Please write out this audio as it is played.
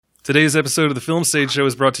Today's episode of the Film Stage Show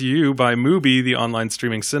is brought to you by Mubi, the online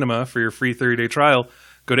streaming cinema. For your free 30-day trial,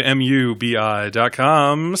 go to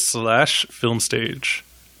mubi.com/filmstage.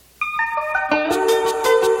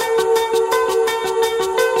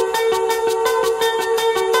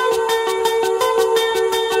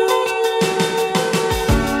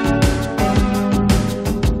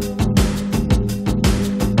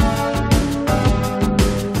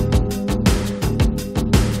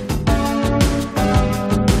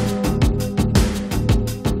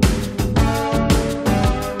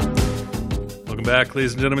 Back,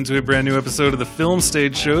 ladies and gentlemen, to a brand new episode of the Film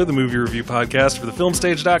Stage Show, the movie review podcast for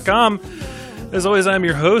thefilmstage.com. As always, I'm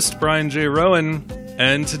your host, Brian J. Rowan,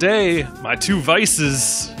 and today, my two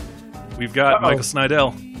vices, we've got Michael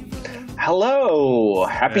Snydell. Hello!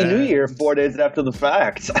 Happy New Year, 4 days after the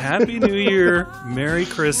fact. Happy New Year, Merry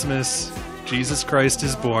Christmas, Jesus Christ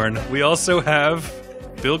is born. We also have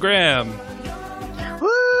Bill Graham.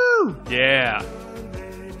 Woo! Yeah.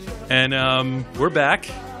 And we're back.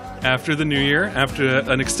 After the new year, after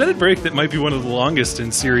an extended break that might be one of the longest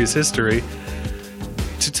in series history,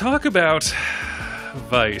 to talk about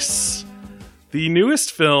Vice, the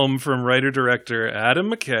newest film from writer-director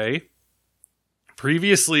Adam McKay,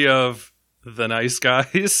 previously of The Nice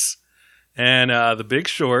Guys and The Big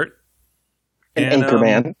Short. And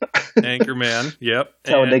Anchorman. Anchorman, yep.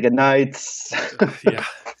 Talladega Nights. Yeah.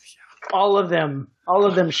 All of them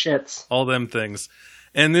shits. All them things.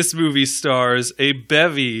 And this movie stars a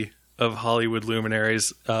bevy of Hollywood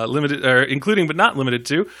luminaries, including but not limited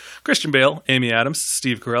to Christian Bale, Amy Adams,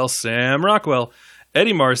 Steve Carell, Sam Rockwell,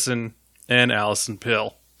 Eddie Marsan, and Allison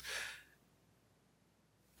Pill.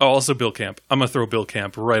 Oh, also Bill Camp. I'm going to throw Bill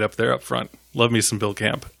Camp right up there up front. Love me some Bill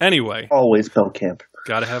Camp. Anyway. Always Bill Camp.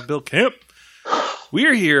 Gotta have Bill Camp.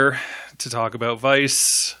 We're here to talk about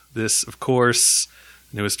Vice. This, of course,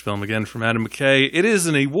 newest film again from Adam McKay. It is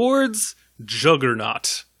an awards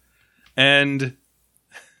juggernaut, and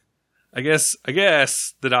I guess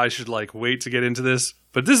that I should wait to get into this,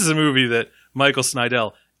 but this is a movie that Michael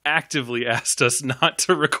Snydell actively asked us not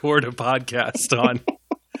to record a podcast on.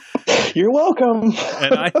 You're welcome.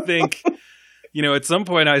 And I think, at some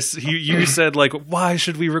point you said why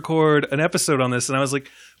should we record an episode on this? And I was like,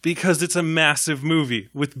 because it's a massive movie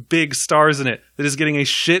with big stars in it that is getting a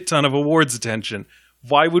shit ton of awards attention.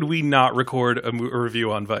 Why would we not record a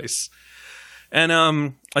review on Vice? And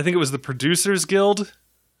I think it was the Producers Guild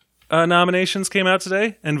nominations came out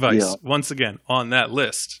today, and Vice, once again, on that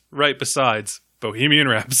list, right besides Bohemian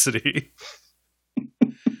Rhapsody.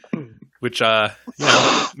 Which,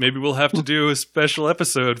 maybe we'll have to do a special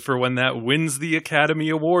episode for when that wins the Academy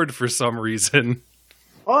Award for some reason.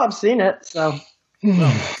 Well, I've seen it, so.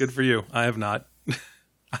 Well, good for you. I have not.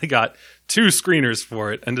 I got 2 screeners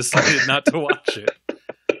for it and decided not to watch it.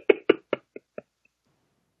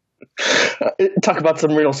 Talk about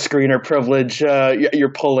some real screener privilege.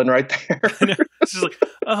 You're pulling right there. It's just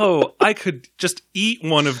I could just eat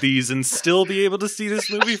one of these and still be able to see this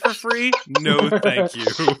movie for free? No, thank you.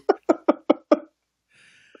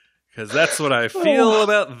 Because that's what I feel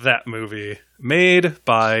about that movie. Made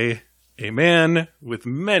by a man with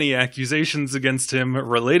many accusations against him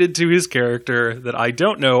related to his character that I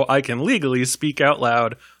don't know I can legally speak out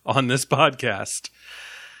loud on this podcast.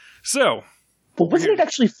 So... Well, wasn't it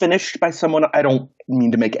actually finished by someone? I don't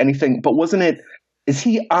mean to make anything, but wasn't it? Is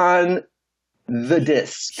he on the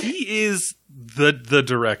disc? He is the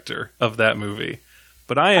director of that movie.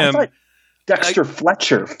 But I thought Dexter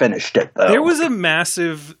Fletcher finished it, though. There was a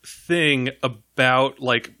massive thing about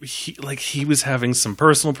he was having some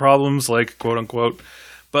personal problems, quote unquote,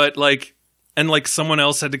 but someone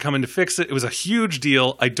else had to come in to fix it. It was a huge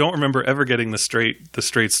deal. I don't remember ever getting the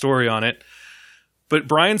straight story on it. But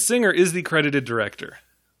Bryan Singer is the credited director.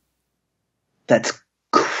 That's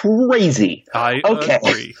crazy. I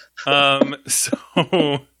agree. So,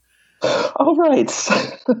 all right.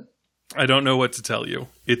 I don't know what to tell you.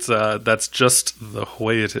 It's that's just the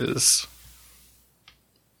way it is.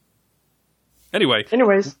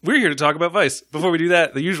 Anyways, we're here to talk about Vice. Before we do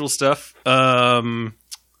that, the usual stuff. It's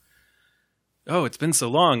been so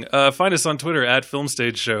long. Find us on Twitter at Film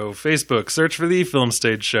Stage Show, Facebook. Search for the Film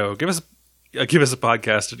Stage Show. Give us a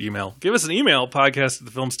podcast at email. Give us an email,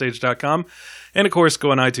 podcast@thefilmstage.com. And, of course,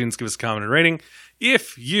 go on iTunes, give us a comment and rating.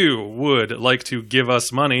 If you would like to give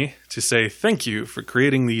us money to say thank you for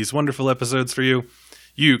creating these wonderful episodes for you,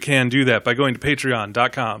 you can do that by going to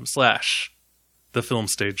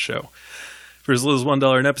patreon.com/thefilmstageshow. For as little as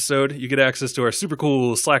 $1 an episode, you get access to our super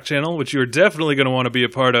cool Slack channel, which you're definitely going to want to be a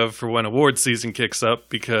part of for when award season kicks up,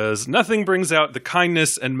 because nothing brings out the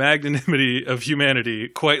kindness and magnanimity of humanity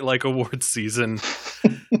quite like award season.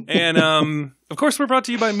 And, of course, we're brought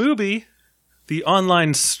to you by Mubi, the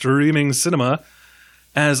online streaming cinema.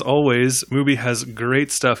 As always, Mubi has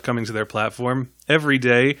great stuff coming to their platform. Every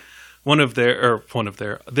day,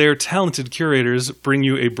 their talented curators bring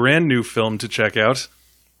you a brand new film to check out.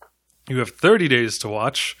 You have 30 days to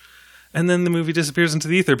watch, and then the movie disappears into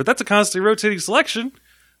the ether. But that's a constantly rotating selection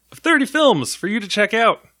of 30 films for you to check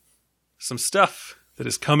out. Some stuff that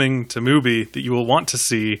is coming to Mubi that you will want to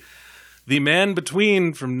see. The Man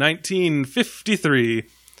Between from 1953.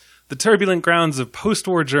 The turbulent grounds of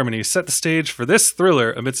post-war Germany set the stage for this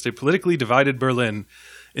thriller amidst a politically divided Berlin.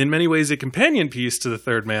 In many ways, a companion piece to The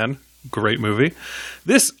Third Man. Great movie.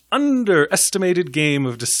 This underestimated game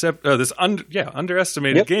of game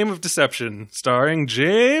of deception, starring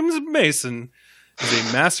James Mason, is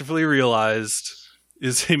a masterful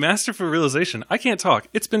realization. I can't talk.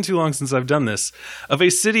 It's been too long since I've done this. Of a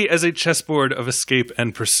city as a chessboard of escape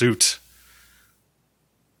and pursuit.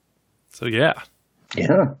 So yeah.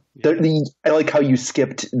 Yeah. I like how you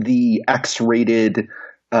skipped the X-rated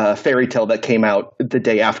fairy tale that came out the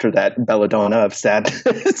day after that, Belladonna of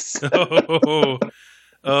Sadness. How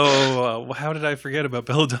did I forget about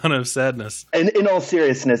Belladonna of Sadness? And in all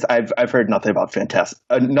seriousness, I've heard nothing but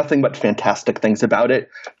fantastic things about it.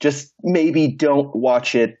 Just maybe don't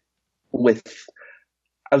watch it with.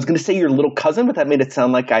 I was going to say your little cousin, but that made it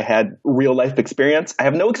sound like I had real life experience. I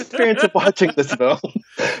have no experience of watching this film,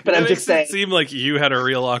 but I'm just saying. It seemed like you had a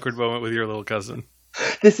real awkward moment with your little cousin.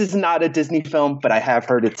 This is not a Disney film, but I have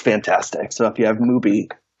heard it's fantastic. So if you have Mubi,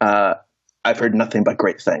 I've heard nothing but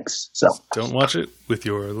great things. So don't watch it with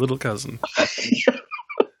your little cousin.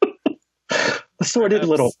 Assorted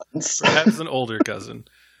little ones. Perhaps an older cousin.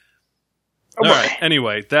 All right.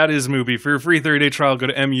 Anyway, that is Mubi. For your free 30-day trial, go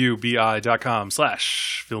to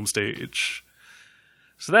mubi.com/filmstage.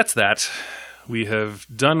 So that's that. We have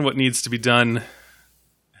done what needs to be done,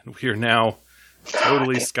 and we are now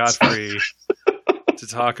totally scot-free to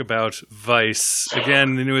talk about Vice.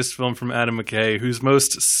 Again, the newest film from Adam McKay, whose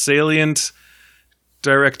most salient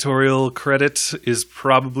directorial credit is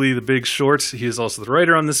probably The Big Short. He is also the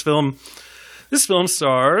writer on this film. This film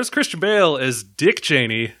stars Christian Bale as Dick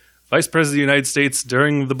Cheney, Vice President of the United States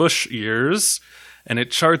during the Bush years, and it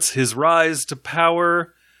charts his rise to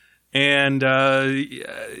power. And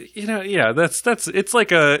it's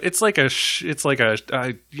like a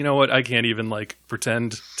you know what, I can't even like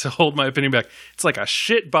pretend to hold my opinion back. It's like a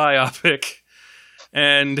shit biopic,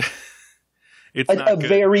 and it's not good.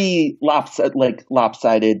 Very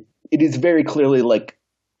lopsided. It is very clearly like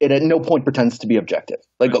it at no point pretends to be objective.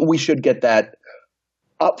 Like we should get that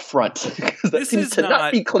up front, because that seems to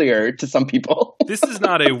not be clear to some people. This is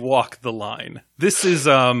not a walk the line. This is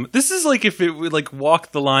like if it would like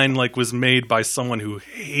Walk the Line like was made by someone who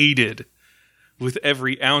hated with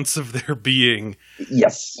every ounce of their being.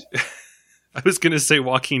 Yes. I was going to say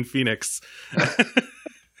Joaquin Phoenix.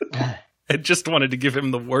 I just wanted to give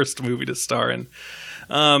him the worst movie to star in.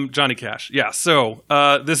 Johnny Cash. Yeah, so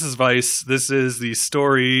this is Vice. This is the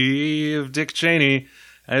story of Dick Cheney,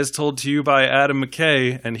 as told to you by Adam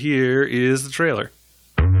McKay, and here is the trailer.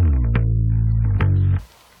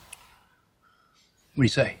 What do you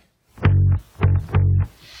say?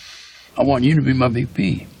 I want you to be my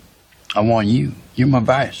VP. I want you. You're my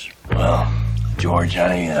vice. Well, George,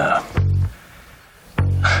 I'm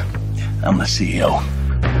the CEO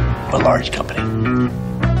of a large company.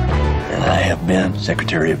 And I have been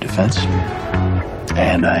Secretary of Defense.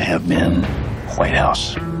 And I have been White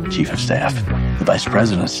House Chief of Staff. The Vice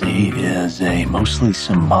Presidency is a mostly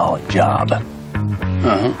symbolic job.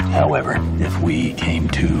 However, if we came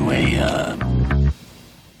to a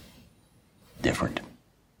different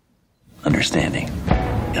understanding,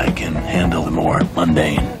 I can handle the more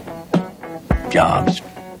mundane jobs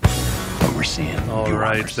overseeing. All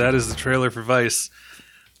right, that is the trailer for Vice.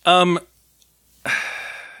 How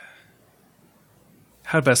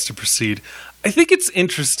best to proceed? I think it's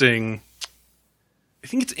interesting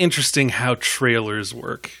how trailers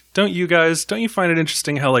work. Don't you guys? Don't you find it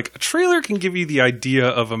interesting how like a trailer can give you the idea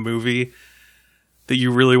of a movie that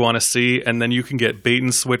you really want to see, and then you can get bait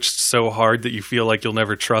and switched so hard that you feel like you'll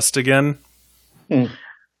never trust again?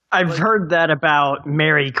 I've heard that about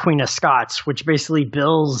Mary, Queen of Scots, which basically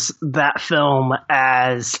bills that film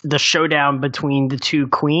as the showdown between the two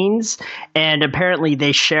queens. And apparently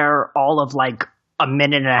they share all of like a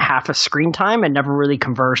minute and a half of screen time and never really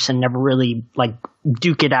converse and never really like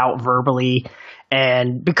duke it out verbally.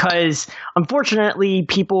 And because unfortunately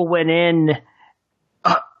people went in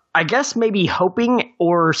I guess maybe hoping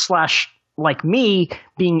or slash like me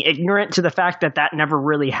being ignorant to the fact that never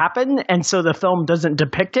really happened, and so the film doesn't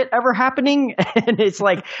depict it ever happening. And it's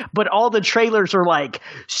like, but all the trailers are like,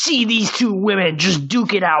 see these two women just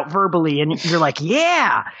duke it out verbally, and you're like,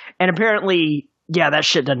 yeah. And apparently, yeah, that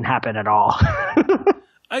shit doesn't happen at all.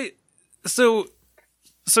 So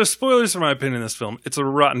spoilers for my opinion in this film. It's a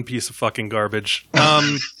rotten piece of fucking garbage.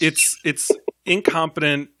 It's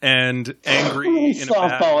incompetent and angry in a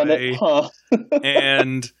bad way.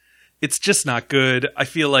 And it's just not good. I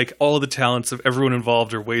feel like all the talents of everyone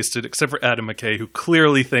involved are wasted, except for Adam McKay, who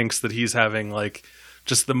clearly thinks that he's having like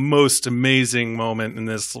just the most amazing moment in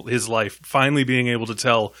his life, finally being able to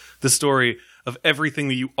tell the story of everything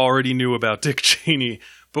that you already knew about Dick Cheney,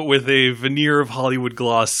 but with a veneer of Hollywood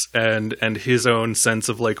gloss and his own sense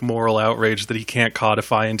of like moral outrage that he can't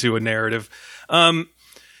codify into a narrative.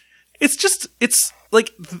 It's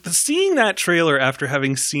like seeing that trailer after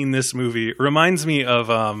having seen this movie reminds me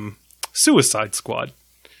of Suicide Squad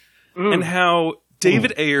and how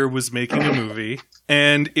David Ayer was making a movie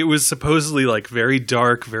and it was supposedly like very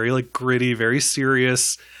dark, very like gritty, very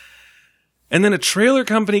serious. And then a trailer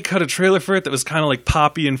company cut a trailer for it that was kind of like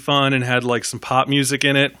poppy and fun and had like some pop music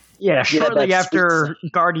in it. Yeah, shortly after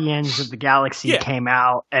Guardians of the Galaxy came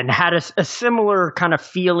out and had a similar kind of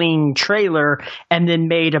feeling trailer, and then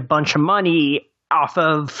made a bunch of money off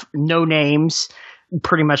of no names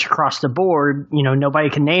pretty much across the board. You know, nobody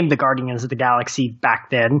can name the Guardians of the Galaxy back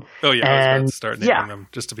then. Oh, yeah, I was about to start naming them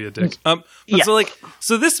just to be a dick.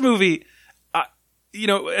 So this movie... you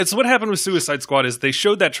know, it's what happened with Suicide Squad is they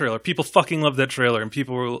showed that trailer. People fucking loved that trailer, and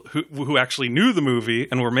people who actually knew the movie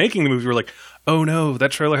and were making the movie were like, "Oh no,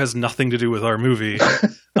 that trailer has nothing to do with our movie.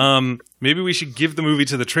 Maybe we should give the movie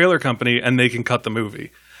to the trailer company and they can cut the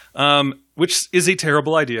movie." Which is a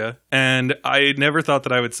terrible idea, and I never thought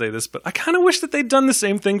that I would say this, but I kind of wish that they'd done the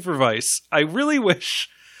same thing for Vice. I really wish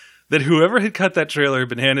that whoever had cut that trailer had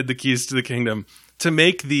been handed the keys to the kingdom to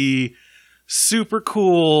make the super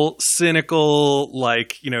cool, cynical,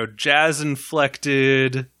 like, you know,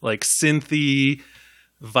 jazz-inflected, like, synthy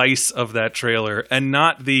Vice of that trailer, and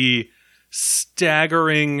not the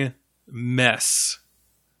staggering mess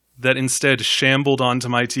that instead shambled onto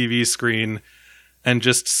my TV screen and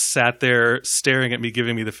just sat there staring at me,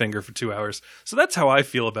 giving me the finger for 2 hours. So that's how I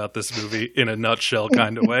feel about this movie in a nutshell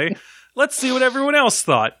kind of way. Let's see what everyone else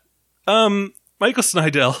thought. Michael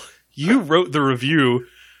Snydell, you wrote the review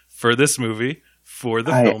for this movie, for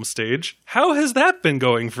the film stage. How has that been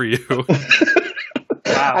going for you?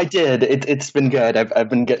 I did. It's been good. I've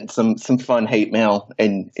been getting some fun hate mail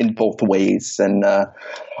in both ways, and or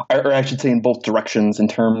I should say in both directions. In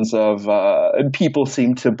terms of people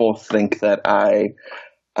seem to both think that I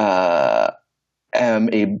am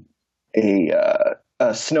a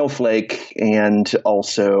snowflake and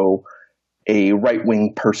also a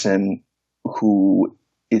right-wing person who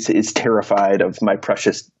is terrified of my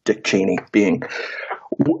precious Dick Cheney being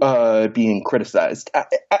criticized.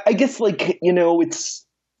 I guess, like, you know,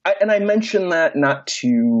 and I mention that not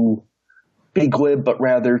to be glib, but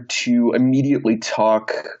rather to immediately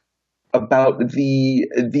talk about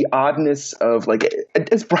the oddness of, like,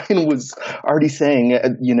 as Brian was already saying,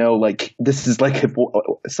 you know, like, this is like if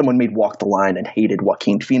someone made Walk the Line and hated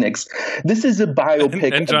Joaquin Phoenix. This is a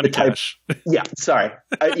biopic and Johnny Cash. Yeah, sorry.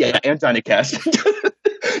 And Johnny Cash.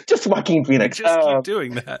 Just Joaquin Phoenix. Just keep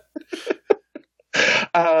doing that.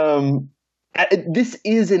 This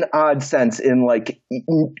is an odd sense in, like,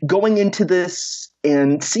 going into this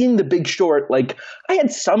and seeing The Big Short. Like, I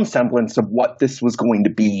had some semblance of what this was going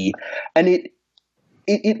to be, and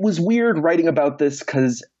it was weird writing about this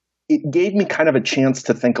because it gave me kind of a chance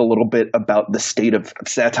to think a little bit about the state of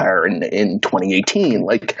satire in 2018.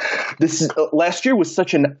 Like, last year was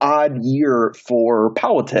such an odd year for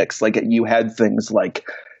politics. Like, you had things like,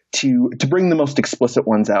 to bring the most explicit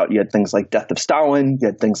ones out, you had things like Death of Stalin, you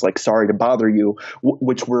had things like Sorry to Bother You,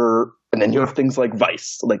 which were, and then you have things like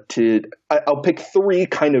Vice. Like, I'll pick three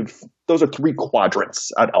kind of, those are three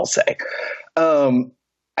quadrants, I'll say. And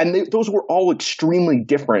those were all extremely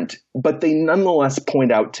different, but they nonetheless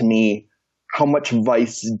point out to me how much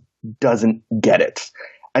Vice doesn't get it,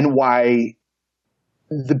 and why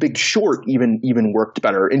The Big Short even worked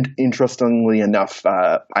better. Interestingly enough,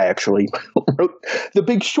 I actually wrote the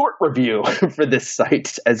Big Short review for this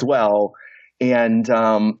site as well. And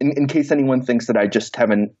in case anyone thinks that I just have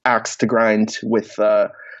an axe to grind with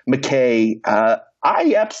McKay,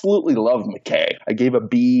 I absolutely love McKay. I gave a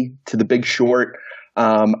B to The Big Short.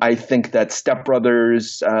 I think that Step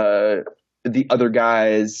Brothers, the other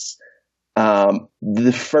guys,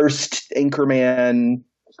 the first Anchorman,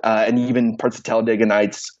 and even parts of Talladega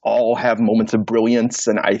Nights all have moments of brilliance.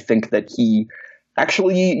 And I think that he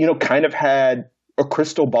actually, kind of had a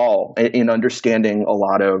crystal ball in understanding a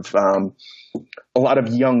lot of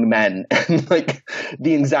young men and like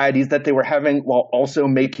the anxieties that they were having, while also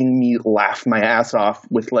making me laugh my ass off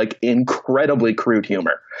with like incredibly crude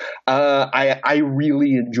humor. I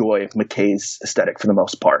really enjoy McKay's aesthetic for the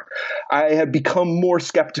most part. I have become more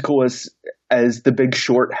skeptical as The Big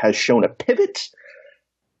Short has shown a pivot,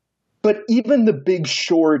 but even The Big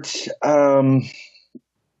Short,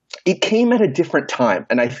 it came at a different time.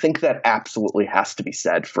 And I think that absolutely has to be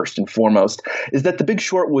said first and foremost, is that The Big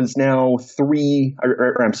Short was now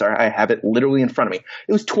I have it literally in front of me.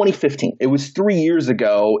 It was 2015. It was 3 years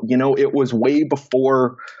ago. It was way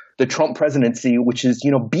before the Trump presidency, which is,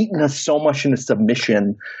 beaten us so much into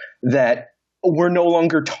submission that we're no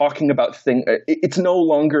longer talking about things. It's no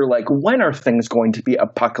longer like, when are things going to be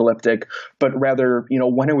apocalyptic, but rather,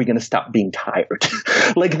 when are we going to stop being tired?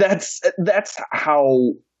 Like that's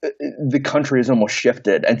how the country has almost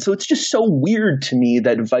shifted. And so it's just so weird to me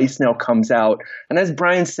that Vice now comes out. And as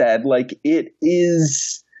Brian said, like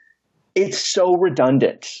it's so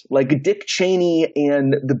redundant. Like Dick Cheney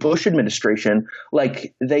and the Bush administration,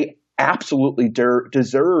 like they absolutely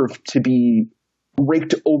deserve to be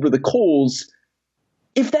raked over the coals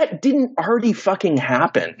if that didn't already fucking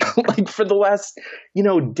happen, like for the last,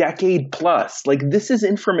 decade plus. Like this is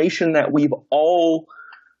information that we've all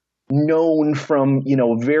known from,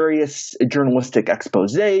 various journalistic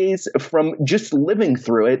exposés, from just living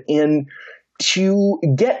through it. And to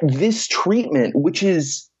get this treatment, which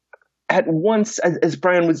is at once, as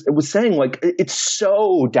Brian was saying, like it's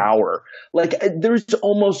so dour. Like there's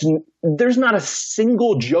not a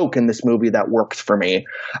single joke in this movie that works for me.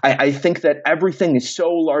 I think that everything is so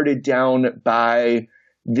larded down by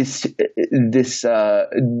this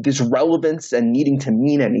relevance and needing to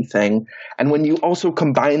mean anything. And when you also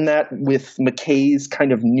combine that with McKay's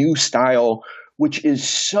kind of new style, which is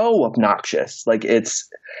so obnoxious, like it's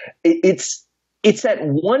at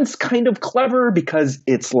once kind of clever because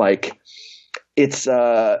it's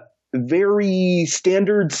very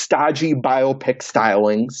standard stodgy biopic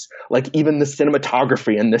stylings. Like even the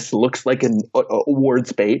cinematography in this looks like an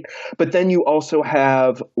awards bait. But then you also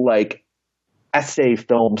have like essay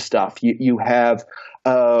film stuff. You have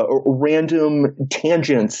random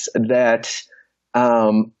tangents that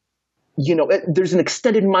there's an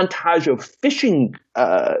extended montage of fishing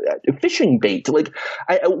bait. Like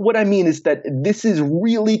what I mean is that this is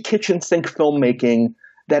really kitchen sink filmmaking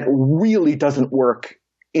that really doesn't work,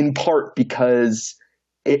 in part because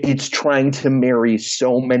it's trying to marry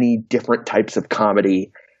so many different types of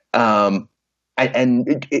comedy, and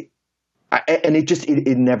it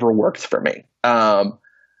never works for me. I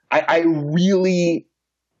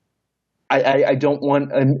don't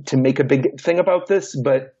want to make a big thing about this,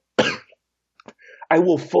 but I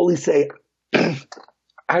will fully say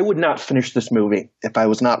I would not finish this movie if I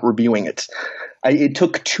was not reviewing it. It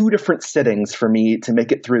took 2 different sittings for me to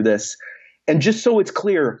make it through this. And just so it's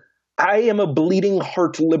clear, I am a bleeding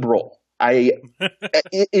heart liberal.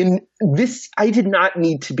 In this, I did not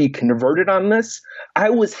need to be converted on this. I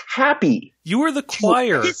was happy. You are the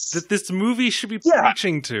choir that this movie should be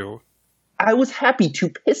preaching to. I was happy to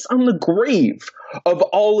piss on the grave of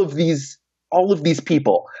all of these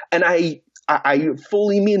people. And I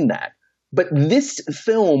fully mean that. But this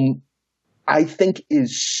film, I think,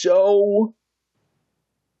 is so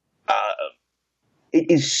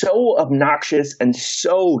obnoxious and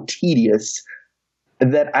so tedious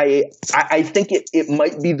that I think it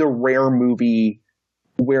might be the rare movie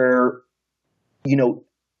where,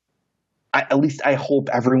 at least I hope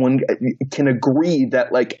everyone can agree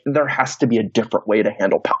that like there has to be a different way to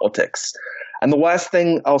handle politics. And the last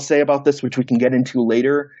thing I'll say about this, which we can get into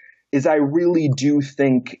later, is I really do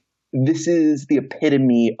think this is the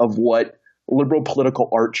epitome of what liberal political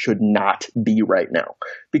art should not be right now.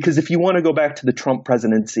 Because if you want to go back to the Trump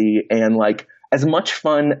presidency, and like as much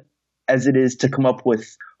fun as it is to come up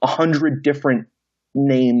with 100 different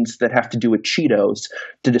names that have to do with Cheetos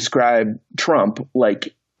to describe Trump,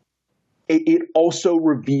 like it also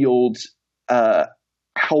revealed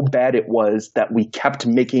how bad it was that we kept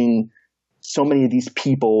making so many of these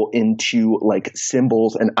people into like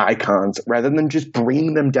symbols and icons rather than just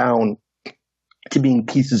bringing them down to being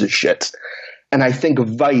pieces of shit. And I think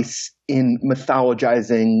Vice, in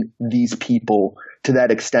mythologizing these people to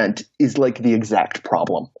that extent, is like the exact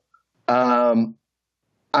problem. I'm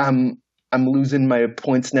losing my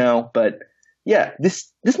points now, but yeah,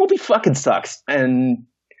 this movie fucking sucks, and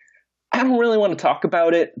I don't really want to talk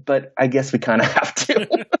about it, but I guess we kind of have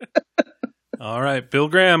to. All right, Bill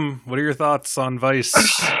Graham, what are your thoughts on Vice?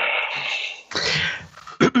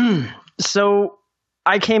 So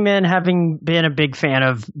I came in having been a big fan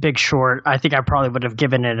of Big Short. I think I probably would have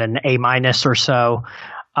given it an A- or so.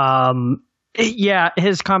 Yeah,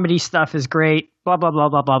 his comedy stuff is great. Blah, blah, blah,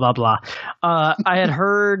 blah, blah, blah, blah. I had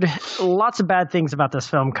heard lots of bad things about this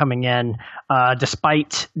film coming in,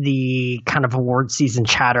 despite the kind of award season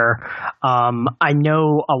chatter. I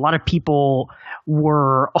know a lot of people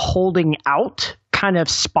were holding out kind of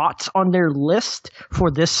spots on their list for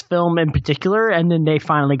this film in particular, and then they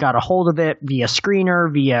finally got a hold of it via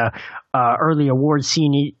screener, via early award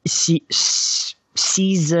season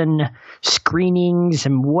screenings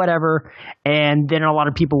and whatever, and then a lot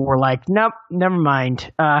of people were like, nope, never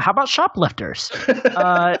mind. How about Shoplifters?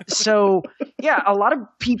 So yeah, a lot of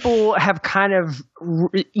people have kind of,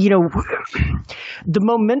 the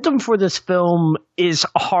momentum for this film is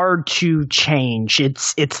hard to change.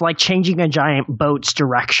 It's like changing a giant boat's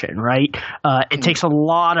direction, right? It takes a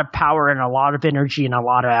lot of power and a lot of energy and a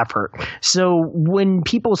lot of effort. So when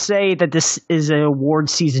people say that this is an award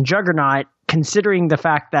season juggernaut, considering the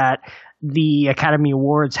fact that the Academy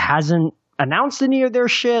Awards hasn't announced any of their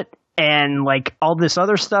shit and like all this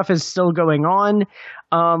other stuff is still going on,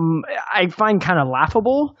 I find kind of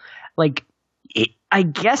laughable. Like, I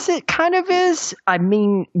guess it kind of is. I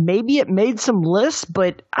mean, maybe it made some lists,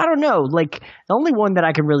 but I don't know. Like, the only one that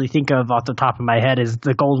I can really think of off the top of my head is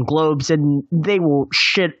the Golden Globes, and they will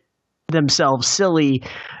shit themselves silly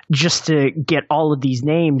just to get all of these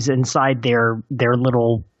names inside their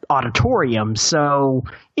little auditorium. So,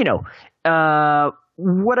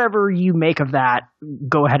 whatever you make of that,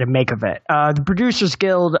 go ahead and make of it. The Producers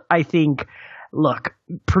Guild, I think, look,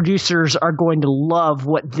 producers are going to love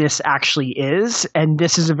what this actually is, and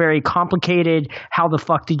this is a very complicated, how the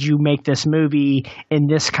fuck did you make this movie in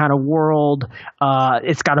this kind of world?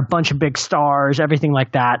 It's got a bunch of big stars, everything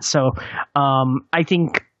like that. So I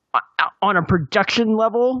think on a production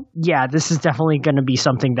level, yeah, this is definitely going to be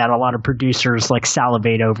something that a lot of producers like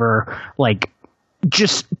salivate over, like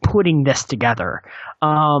just putting this together.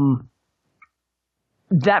 That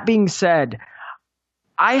being said,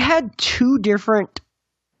 I had two different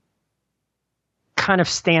kind of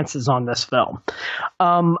stances on this film.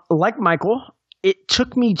 Like Michael, it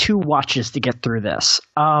took me 2 watches to get through this.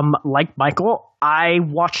 Like Michael, I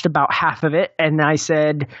watched about half of it, and I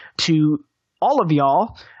said to all of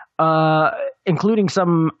y'all, including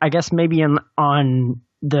some, I guess maybe on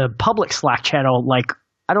the public Slack channel, like,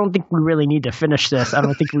 I don't think we really need to finish this. I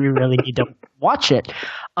don't think we really need to watch it.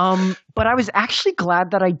 But I was actually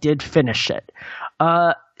glad that I did finish it.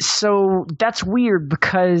 So that's weird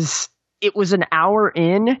because it was an hour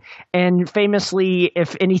in, and famously,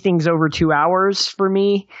 if anything's over 2 hours for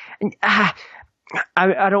me, I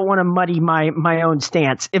don't want to muddy my own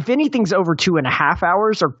stance. If anything's over 2.5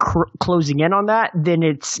 hours or closing in on that, then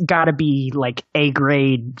it's got to be like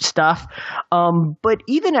A-grade stuff. But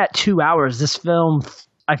even at 2 hours, this film,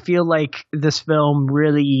 I feel like this film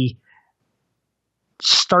really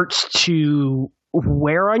starts to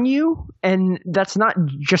wear on you, and that's not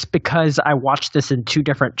just because I watched this in 2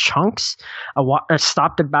 different chunks. I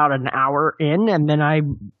stopped about an hour in, and then I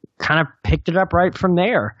kind of picked it up right from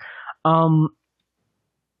there.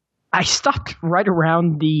 I stopped right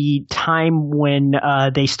around the time when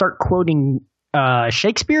they start quoting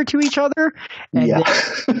Shakespeare to each other, and Yeah.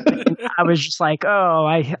 then I was just like, oh,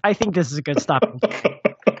 I think this is a good stopping point.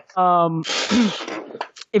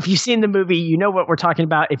 If you've seen the movie, you know what we're talking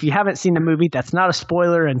about. If you haven't seen the movie, that's not a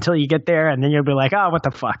spoiler until you get there, and then you'll be like, oh, what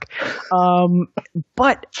the fuck?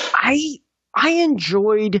 But I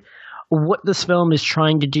enjoyed what this film is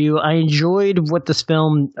trying to do. I enjoyed what this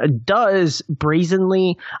film does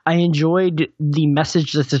brazenly. I enjoyed the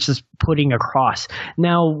message that it's just putting across.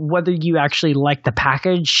 Now, whether you actually like the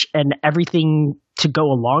package and everything to go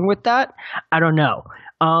along with that, I don't know.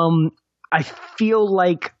 I feel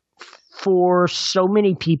like for so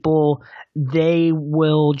many people, they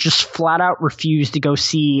will just flat out refuse to go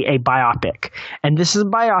see a biopic. And this is a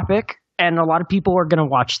biopic, and a lot of people are going to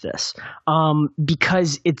watch this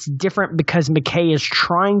because it's different, because McKay is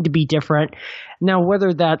trying to be different. Now,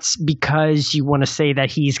 whether that's because you want to say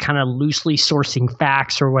that he's kind of loosely sourcing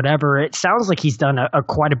facts or whatever, it sounds like he's done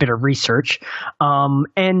quite a bit of research.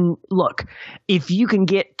 And look, if you can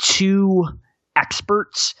get 2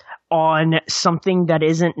 experts on something that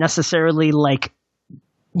isn't necessarily like,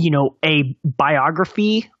 a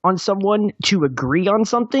biography on someone to agree on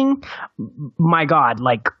something, my God,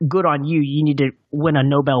 like, good on you. You need to win a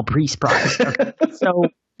Nobel Peace Prize. Okay? So,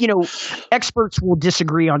 experts will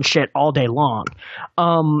disagree on shit all day long.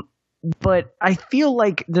 But I feel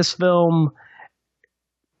like this film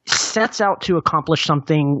sets out to accomplish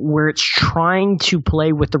something where it's trying to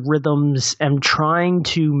play with the rhythms and trying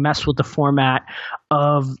to mess with the format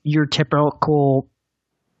of your typical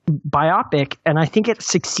biopic, and I think it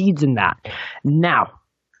succeeds in that. Now,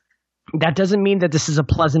 that doesn't mean that this is a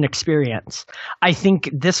pleasant experience. I think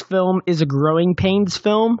this film is a growing pains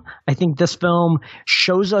film. I think this film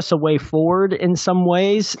shows us a way forward in some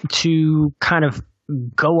ways to kind of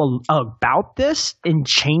go about this in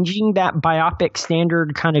changing that biopic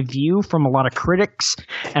standard kind of view from a lot of critics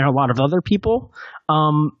and a lot of other people.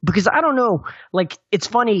 Because I don't know, like, it's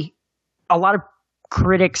funny, a lot of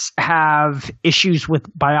critics have issues with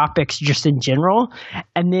biopics just in general,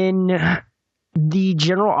 and then the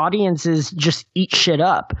general audiences just eat shit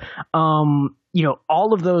up.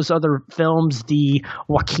 All of those other films, the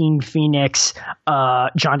Joaquin Phoenix,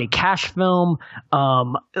 Johnny Cash film,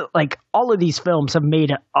 like all of these films have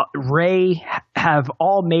made Ray have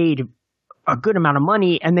all made a good amount of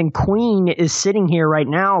money, and then Queen is sitting here right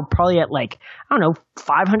now probably at like, I don't know,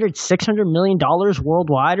 $500-600 million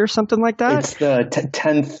worldwide or something like that. It's the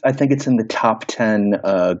 10th. I think it's in the top 10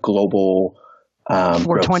 global for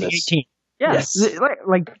grosses. 2018. Yes.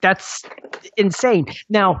 Like that's insane.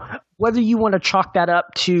 Now, whether you want to chalk that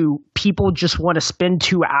up to people just want to spend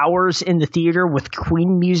 2 hours in the theater with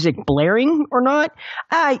Queen music blaring or not,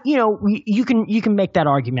 you can make that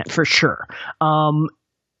argument for sure.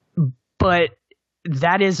 But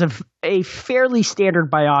that is a fairly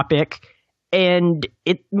standard biopic, and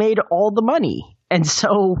it made all the money. And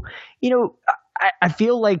so, I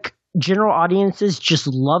feel like general audiences just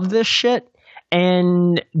love this shit.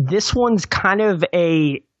 And this one's kind of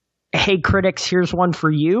a, hey, critics, here's one for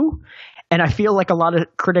you. And I feel like a lot of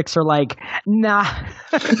critics are like, nah,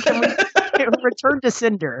 can we return to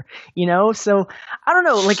Cinder, So I don't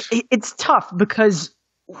know, like it's tough because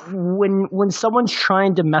when someone's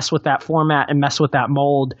trying to mess with that format and mess with that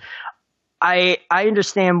mold, I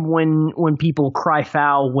understand when people cry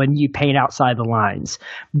foul when you paint outside the lines.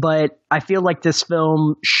 But I feel like this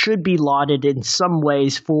film should be lauded in some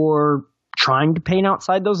ways for trying to paint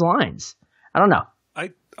outside those lines. I don't know.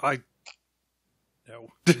 No.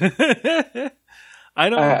 I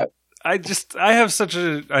don't. I have such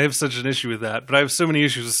an issue with that, but I have so many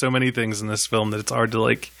issues with so many things in this film that it's hard to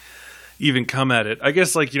like even come at it. I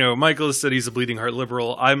guess Michael has said he's a bleeding heart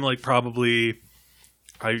liberal. I'm like probably,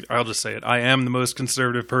 I'll just say it. I am the most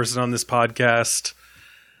conservative person on this podcast.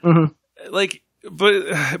 Mm-hmm. Like,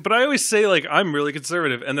 but I always say like I'm really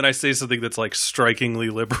conservative, and then I say something that's like strikingly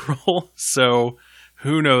liberal. So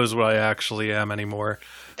who knows what I actually am anymore?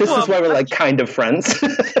 This is why we're like kind of friends. Well,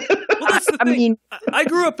 that's the thing. I mean, I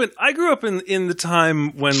grew up in the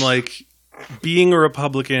time when like being a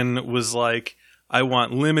Republican was like, I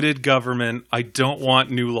want limited government. I don't want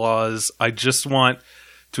new laws. I just want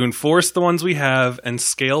to enforce the ones we have and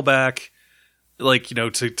scale back. Like,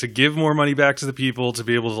 to give more money back to the people, to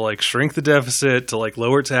be able to like shrink the deficit, to like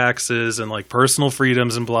lower taxes and like personal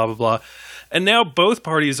freedoms and blah, blah, blah. And now both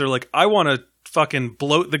parties are like, I want to fucking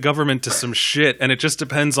bloat the government to some shit. And it just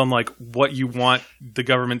depends on like what you want the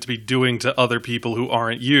government to be doing to other people who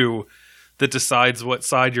aren't you that decides what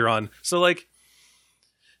side you're on. So like,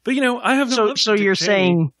 but I have no. So you're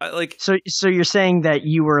saying So you're saying that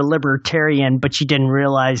you were a libertarian, but you didn't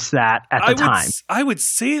realize that at the time. I would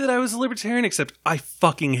say that I was a libertarian, except I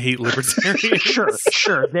fucking hate libertarians.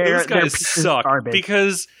 Sure. Those guys suck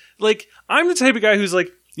because, like, I'm the type of guy who's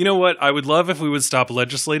like, you know what? I would love if we would stop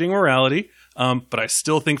legislating morality, but I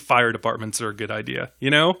still think fire departments are a good idea.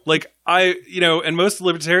 Like and most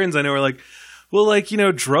libertarians I know are like, well, like,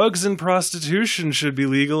 drugs and prostitution should be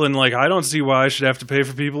legal, and, like, I don't see why I should have to pay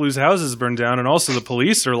for people whose houses burn down, and also the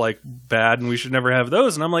police are, like, bad, and we should never have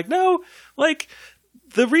those. And I'm like, no, like,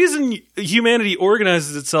 the reason humanity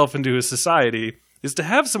organizes itself into a society is to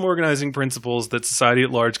have some organizing principles that society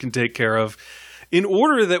at large can take care of in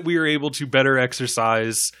order that we are able to better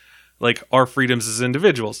exercise, like, our freedoms as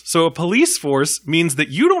individuals. So a police force means that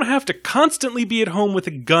you don't have to constantly be at home with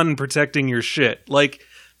a gun protecting your shit. Like,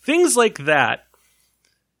 things like that.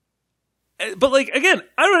 But, like, again,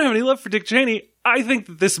 I don't have any love for Dick Cheney. I think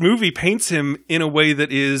that this movie paints him in a way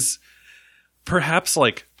that is perhaps,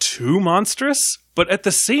 like, too monstrous, but at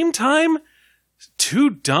the same time, too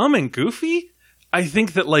dumb and goofy. I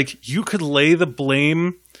think that, like, you could lay the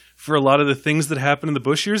blame for a lot of the things that happened in the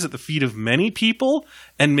Bush years at the feet of many people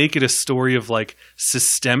and make it a story of, like,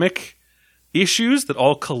 systemic issues that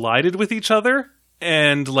all collided with each other,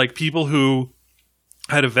 and, like, people who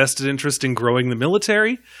had a vested interest in growing the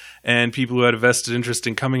military, and people who had a vested interest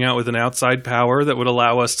in coming out with an outside power that would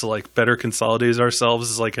allow us to like better consolidate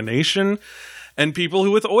ourselves as like a nation. and people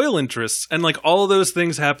who with oil interests, and like all of those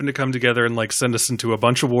things happen to come together and like send us into a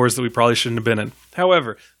bunch of wars that we probably shouldn't have been in.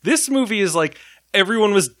 However, this movie is like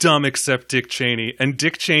everyone was dumb except Dick Cheney, and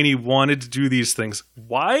Dick Cheney wanted to do these things.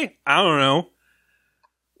 Why? I don't know.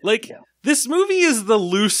 Like, this movie is the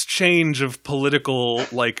loose change of political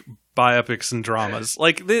like biopics and dramas.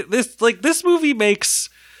 Like this movie makes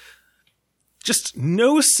just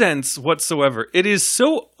no sense whatsoever. It is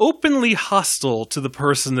so openly hostile to the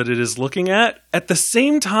person that it is looking at the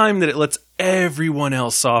same time that it lets everyone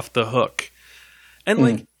else off the hook. And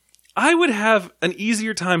like, I would have an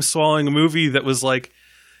easier time swallowing a movie that was like,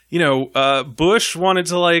 you know, Bush wanted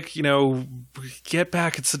to like, you know, get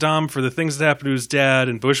back at Saddam for the things that happened to his dad,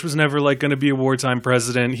 and Bush was never like going to be a wartime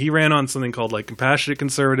president. He ran on something called like compassionate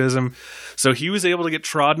conservatism. So he was able to get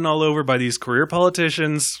trodden all over by these career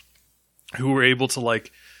politicians who were able to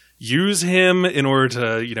like use him in order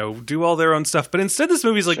to, you know, do all their own stuff. But instead this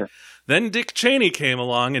movie's like, then Dick Cheney came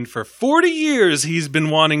along, and for 40 years he's been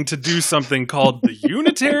wanting to do something called the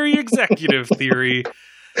unitary executive theory.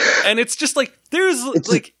 And it's just like,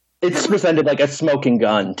 it's presented like a smoking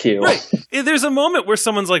gun too. Right. There's a moment where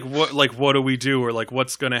someone's like, what do we do? Or like,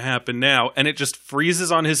 what's going to happen now? And it just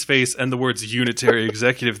freezes on his face, and the words unitary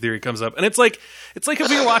executive theory comes up. And it's like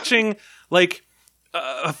if you're watching like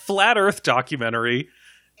a flat earth documentary,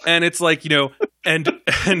 and it's like, you know, and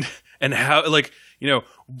how, like, you know,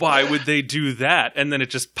 why would they do that? And then it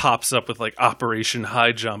just pops up with like Operation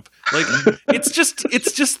High Jump. Like, it's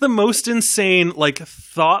just the most insane, like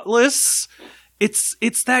thoughtless.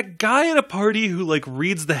 It's that guy at a party who like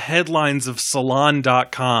reads the headlines of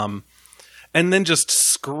Salon.com and then just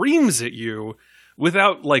screams at you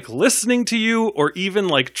without like listening to you or even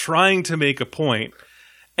like trying to make a point.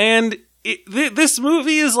 And this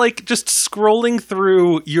movie is like just scrolling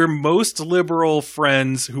through your most liberal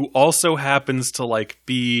friends who also happens to like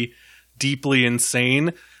be deeply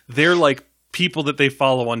insane. They're like people that they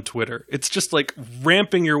follow on Twitter. It's just like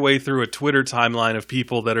ramping your way through a Twitter timeline of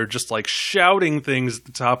people that are just like shouting things at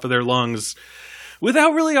the top of their lungs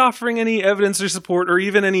without really offering any evidence or support or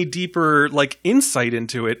even any deeper like insight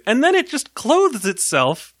into it. And then it just clothes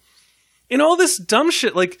itself in all this dumb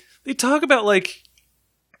shit. Like, they talk about like,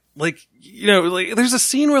 you know, like there's a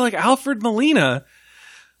scene where like Alfred Molina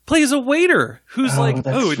plays a waiter who's like, and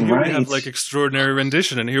here we have like extraordinary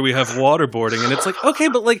rendition, and here we have waterboarding, and it's like, okay,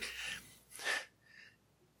 but like,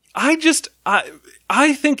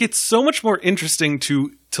 I think it's so much more interesting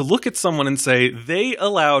to look at someone and say they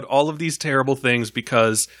allowed all of these terrible things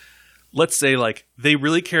because, let's say, like, they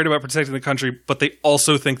really cared about protecting the country, but they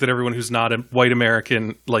also think that everyone who's not a white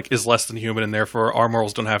American like is less than human, and therefore our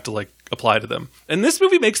morals don't have to like apply to them. And this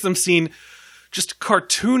movie makes them seem just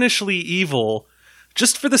cartoonishly evil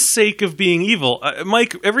just for the sake of being evil.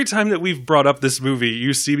 Mike, every time that we've brought up this movie,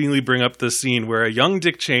 you seemingly bring up the scene where a young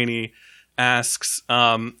Dick Cheney asks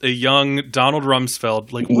a young Donald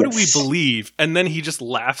Rumsfeld, like, what do we believe? And then he just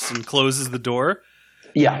laughs and closes the door.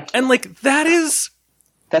 Yeah. And like, that's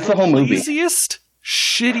the whole movie. Easiest,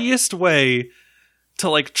 shittiest way to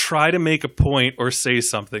like try to make a point or say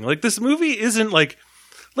something. Like, this movie isn't like,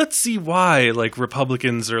 let's see why like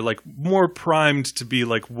Republicans are like more primed to be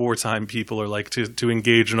like wartime people or like to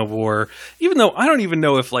engage in a war, even though I don't even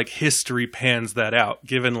know if like history pans that out,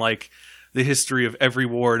 given like the history of every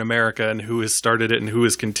war in America and who has started it and who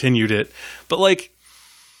has continued it. But like,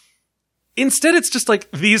 instead it's just like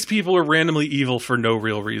these people are randomly evil for no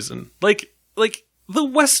real reason. Like The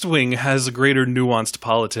West Wing has a greater nuanced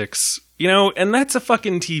politics, you know, and that's a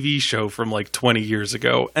fucking TV show from like 20 years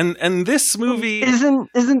ago. And this movie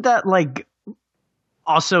isn't that like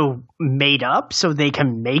also made up so they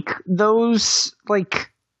can make those like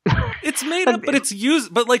it's made up, but it's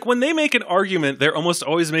used. But like, when they make an argument, they're almost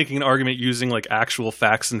always making an argument using like actual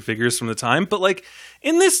facts and figures from the time. But like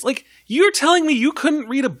in this, like, you're telling me you couldn't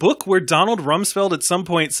read a book where Donald Rumsfeld at some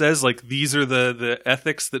point says like, these are the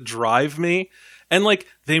ethics that drive me, and like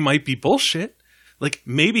they might be bullshit. Like,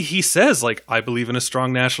 maybe he says like, I believe in a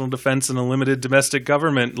strong national defense and a limited domestic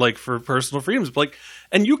government, like for personal freedoms. But like,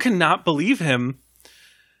 and you cannot believe him.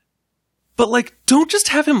 But like, don't just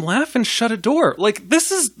have him laugh and shut a door. Like,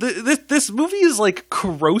 this movie is like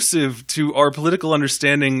corrosive to our political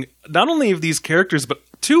understanding, not only of these characters, but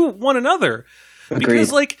to one another. Agreed.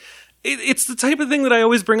 Because like, it's the type of thing that I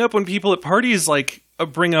always bring up when people at parties like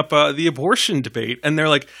bring up the abortion debate, and they're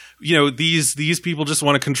like, you know, these people just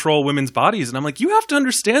want to control women's bodies. And I'm like, you have to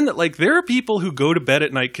understand that like, there are people who go to bed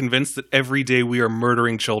at night convinced that every day we are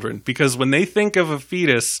murdering children, because when they think of a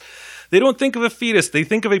fetus, they don't think of a fetus. They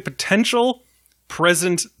think of a potential,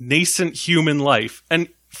 present, nascent human life. And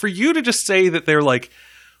for you to just say that they're like,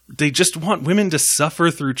 they just want women to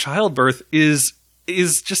suffer through childbirth is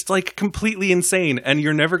is just like completely insane, and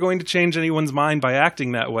you're never going to change anyone's mind by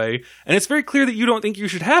acting that way. And it's very clear that you don't think you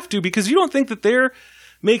should have to, because you don't think that they're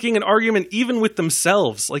making an argument even with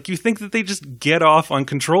themselves. Like, you think that they just get off on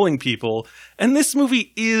controlling people. And this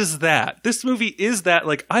movie is that. This movie is that.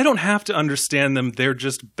 Like, I don't have to understand them. They're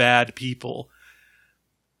just bad people.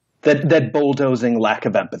 That bulldozing lack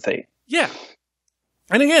of empathy. Yeah.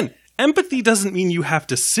 And again, empathy doesn't mean you have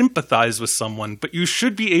to sympathize with someone, but you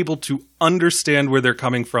should be able to understand where they're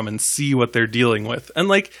coming from and see what they're dealing with. And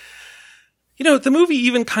like, you know, the movie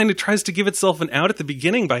even kind of tries to give itself an out at the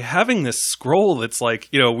beginning by having this scroll that's like,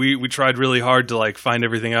 you know, we tried really hard to like find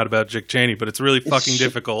everything out about Dick Cheney, but it's really fucking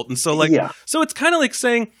difficult. And so like, so it's kind of like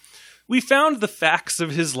saying, we found the facts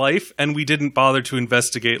of his life and we didn't bother to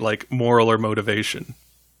investigate like moral or motivation.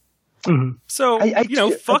 Mm-hmm. So,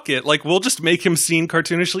 fuck it. Like, we'll just make him seem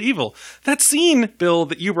cartoonishly evil. That scene, Bill,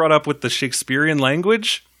 that you brought up with the Shakespearean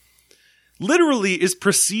language literally is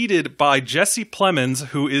preceded by Jesse Plemons,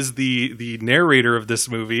 who is the narrator of this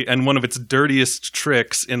movie and one of its dirtiest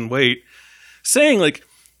tricks in Wait, saying, like,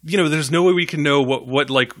 you know, there's no way we can know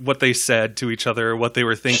what they said to each other or what they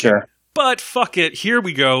were thinking. Sure. But fuck it. Here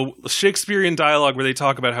we go. Shakespearean dialogue where they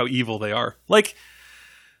talk about how evil they are. Like,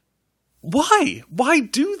 why? Why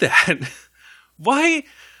do that? Why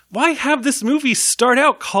have this movie start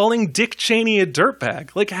out calling Dick Cheney a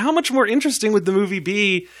dirtbag? Like, how much more interesting would the movie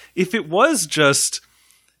be if it was just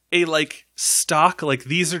a, like, stock, like,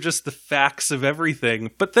 these are just the facts of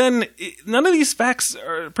everything, but then none of these facts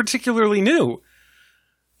are particularly new.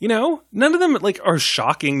 You know? None of them, like, are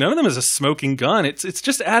shocking. None of them is a smoking gun. It's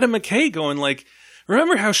just Adam McKay going, like,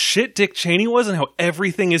 remember how shit Dick Cheney was and how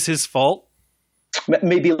everything is his fault?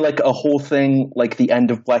 Maybe like a whole thing, like the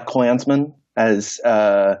end of Black Klansman, as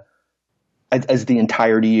the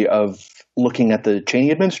entirety of looking at the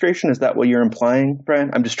Cheney administration. Is that what you're implying,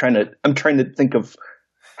 Brian? I'm trying to think of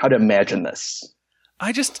how to imagine this.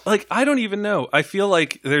 I don't even know. I feel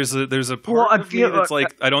like there's a part of me that's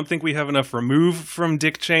like, I don't think we have enough removed from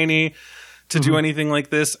Dick Cheney to do anything like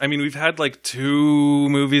this. I mean, we've had like 2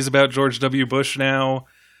 movies about George W. Bush now,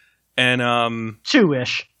 and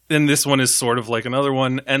 2-ish. And this one is sort of like another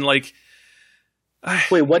one. And like,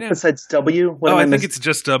 wait, what besides W? I think it's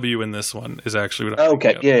just W in this one is actually what I'm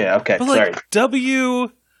thinking of. Yeah, okay. But sorry. Like,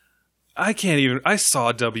 W, I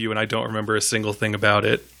saw W and I don't remember a single thing about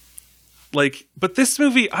it. Like, but this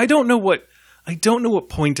movie, I don't know what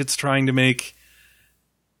point it's trying to make.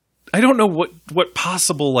 I don't know what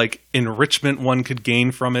possible, like, enrichment one could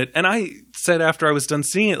gain from it. And I said after I was done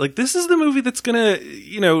seeing it, like, this is the movie that's gonna,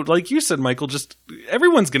 you know, like you said, Michael, just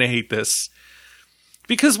everyone's gonna hate this.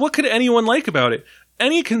 Because what could anyone like about it?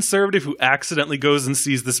 Any conservative who accidentally goes and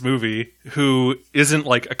sees this movie, who isn't,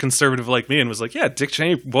 like, a conservative like me and was like, yeah, Dick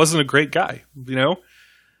Cheney wasn't a great guy, you know?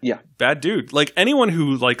 Yeah. Bad dude. Like, anyone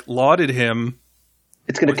who, like, lauded him,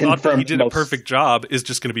 it's going to confirm he did a perfect job, is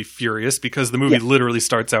just going to be furious because the movie literally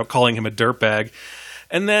starts out calling him a dirtbag.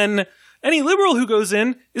 And then any liberal who goes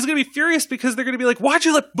in is going to be furious because they're going to be like, why'd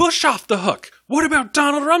you let Bush off the hook? What about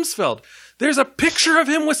Donald Rumsfeld? There's a picture of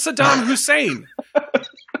him with Saddam Hussein.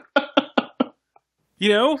 You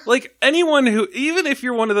know, like, anyone who, even if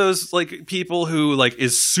you're one of those, like, people who, like,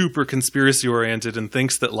 is super conspiracy oriented and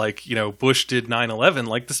thinks that, like, you know, Bush did 9/11,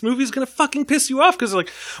 like, this movie's gonna fucking piss you off because, like,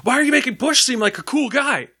 why are you making Bush seem like a cool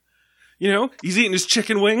guy? You know, he's eating his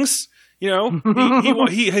chicken wings. You know,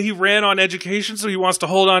 he ran on education, so he wants to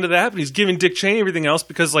hold on to that, but he's giving Dick Cheney everything else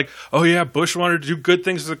because, like, oh yeah, Bush wanted to do good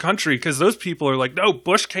things for the country, because those people are like, no,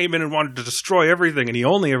 Bush came in and wanted to destroy everything, and he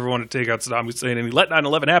only ever wanted to take out Saddam Hussein, and he let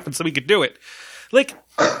 9/11 happen so he could do it. Like,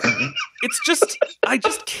 it's just, I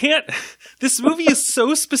just can't. This movie is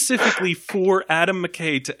so specifically for Adam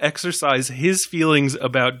McKay to exercise his feelings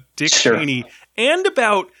about Dick Cheney and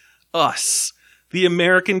about us, the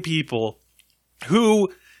American people,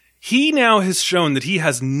 who he now has shown that he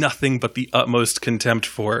has nothing but the utmost contempt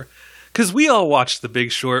for. Because we all watched The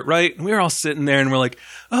Big Short, right? And we were all sitting there and we're like,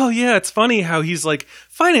 oh yeah, it's funny how he's like,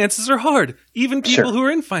 finances are hard. Even people who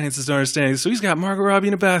are in finances don't understand it. So he's got Margot Robbie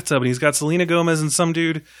in a bathtub, and he's got Selena Gomez and some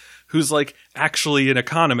dude who's like actually an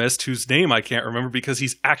economist, whose name I can't remember because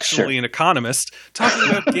he's actually an economist, talking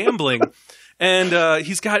about gambling. And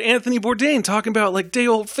he's got Anthony Bourdain talking about, like, day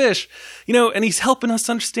old fish, you know, and he's helping us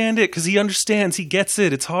understand it because he understands, he gets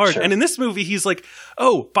it, it's hard. And in this movie, he's like,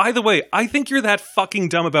 oh, by the way, I think you're that fucking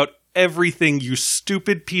dumb about everything, you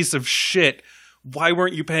stupid piece of shit. Why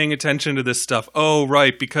weren't you paying attention to this stuff? Oh,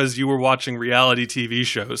 right, because you were watching reality TV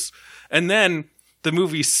shows. And then the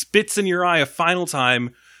movie spits in your eye a final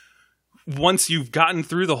time once you've gotten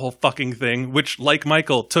through the whole fucking thing, which, like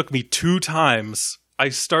Michael, took me 2 times. I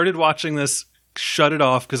started watching this shut it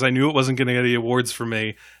off because I knew it wasn't going to get any awards for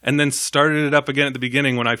me, and then started it up again at the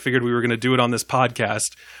beginning when I figured we were going to do it on this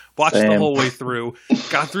podcast. Watched the whole way through,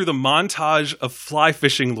 got through the montage of fly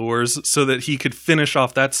fishing lures so that he could finish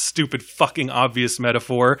off that stupid fucking obvious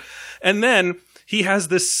metaphor. And then he has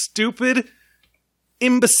this stupid,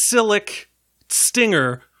 imbecilic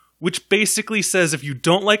stinger, which basically says, if you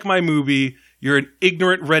don't like my movie, you're an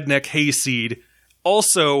ignorant redneck hayseed.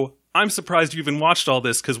 Also, I'm surprised you even watched all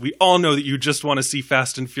this because we all know that you just want to see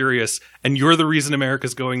Fast and Furious, and you're the reason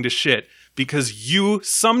America's going to shit. Because you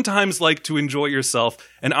sometimes like to enjoy yourself,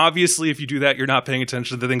 and obviously if you do that, you're not paying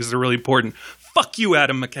attention to the things that are really important. Fuck you,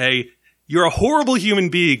 Adam McKay. You're a horrible human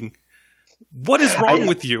being. What is wrong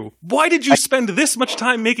with you? Why did you spend this much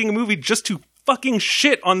time making a movie just to fucking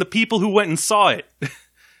shit on the people who went and saw it?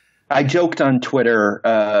 I joked on Twitter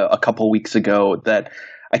a couple weeks ago that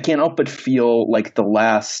I can't help but feel like the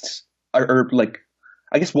last, or like,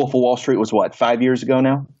 I guess Wolf of Wall Street was what, 5 years ago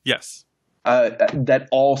now? Yes. That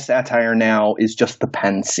all satire now is just the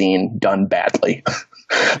Penn scene done badly.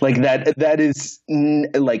 Like that is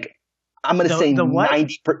like, I'm going to say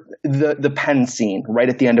 90 the Penn scene right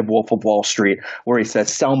at the end of Wolf of Wall Street where he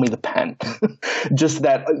says, "Sell me the pen." Just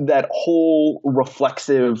that whole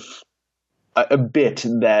reflexive a bit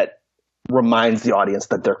that reminds the audience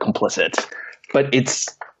that they're complicit. But it's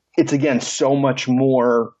again so much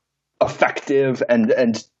more effective and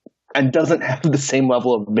doesn't have the same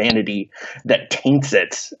level of vanity that taints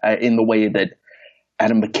it in the way that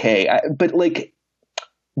Adam McKay. But like,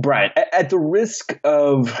 Brian, at the risk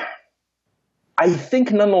of, I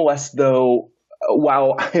think nonetheless, though,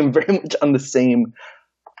 while I am very much on the same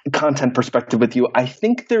content perspective with you, I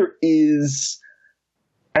think there is,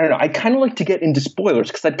 I don't know, I kind of like to get into spoilers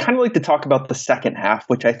because I'd kind of like to talk about the second half,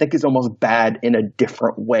 which I think is almost bad in a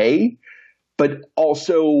different way, but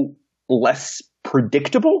also less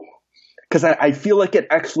predictable. Because I feel like it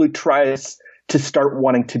actually tries to start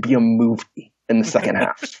wanting to be a movie in the second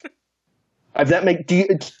half. Do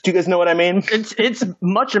you guys know what I mean? It's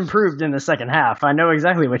much improved in the second half. I know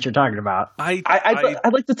exactly what you're talking about.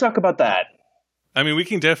 I'd like to talk about that. I mean, we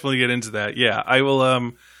can definitely get into that. Yeah, I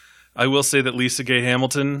will say that Lisa Gay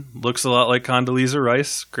Hamilton looks a lot like Condoleezza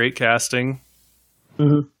Rice. Great casting.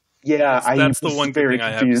 Mm-hmm. Yeah, that's the one thing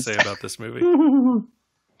I have to say about this movie.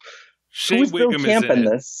 Who is Bill Camp in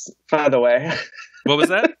this, by the way? What was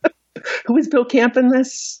that? Who is Bill Camp in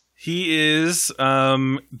this? He is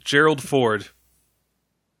Gerald Ford.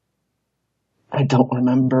 I don't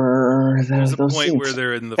remember. There's a point where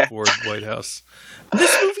they're in the Ford White House.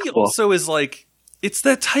 This movie also is like, it's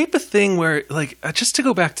that type of thing where, like, just to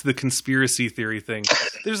go back to the conspiracy theory thing,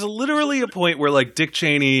 there's literally a point where, like, Dick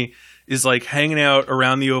Cheney is, like, hanging out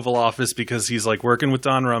around the Oval Office because he's, like, working with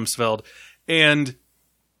Don Rumsfeld, and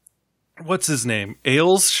what's his name?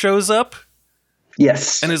 Ailes shows up.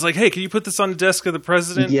 Yes. And is like, hey, can you put this on the desk of the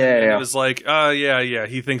president? Yeah. And it was like, yeah.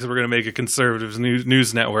 He thinks we're going to make a conservative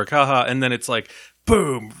news network. Haha. And then it's like,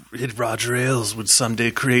 boom, Roger Ailes would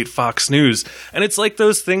someday create Fox News. And it's like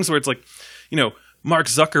those things where it's like, you know, Mark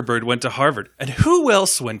Zuckerberg went to Harvard. And who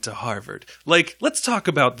else went to Harvard? Like, let's talk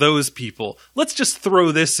about those people. Let's just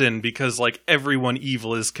throw this in because, like, everyone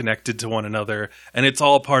evil is connected to one another. And it's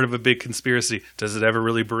all part of a big conspiracy. Does it ever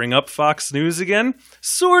really bring up Fox News again?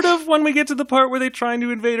 Sort of when we get to the part where they're trying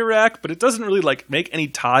to invade Iraq. But it doesn't really, like, make any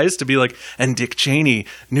ties to be like, and Dick Cheney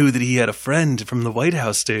knew that he had a friend from the White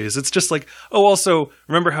House days. It's just like, oh, also,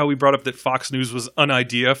 remember how we brought up that Fox News was an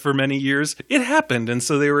idea for many years? It happened, and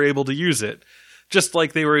so they were able to use it. Just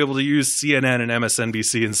like they were able to use CNN and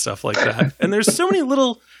MSNBC and stuff like that. And there's so many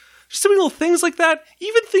little things like that.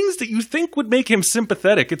 Even things that you think would make him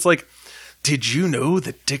sympathetic. It's like, did you know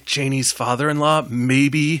that Dick Cheney's father-in-law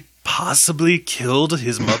possibly killed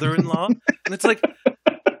his mother-in-law? And it's like,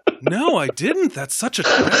 no, I didn't. That's such a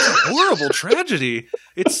horrible tragedy.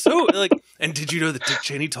 It's so, like, and did you know that Dick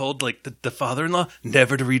Cheney told, like, the father-in-law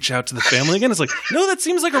never to reach out to the family again? It's like, no, that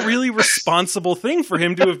seems like a really responsible thing for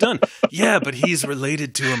him to have done. Yeah, but he's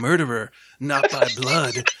related to a murderer, not by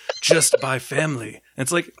blood, just by family. And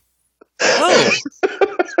it's like,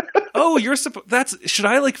 you're should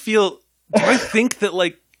I, like, do I think that,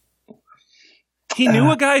 like, he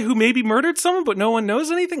knew a guy who maybe murdered someone, but no one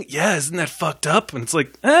knows anything? Yeah, isn't that fucked up? And it's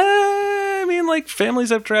like, I mean, like, families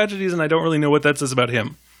have tragedies, and I don't really know what that says about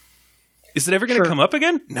him. Is it ever going to come up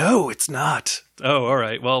again? No, it's not. Oh, all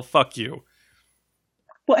right. Well, fuck you.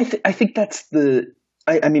 Well, I think that's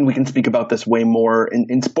I mean, we can speak about this way more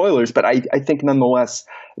in spoilers, but I think nonetheless,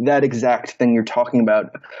 that exact thing you're talking about,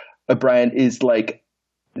 Brian, is like,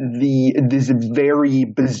 this very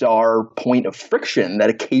bizarre point of friction that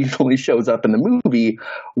occasionally shows up in the movie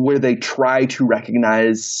where they try to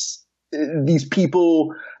recognize these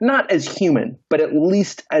people not as human, but at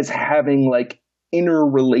least as having like inner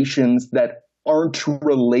relations that aren't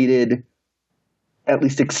related, at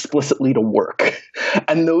least explicitly, to work.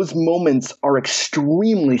 And those moments are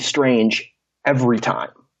extremely strange every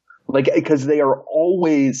time, like, because they are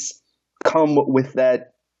always come with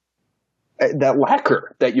that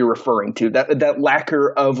lacquer that you're referring to, that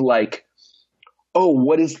lacquer of like, oh,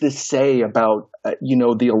 what does this say about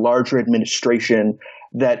the larger administration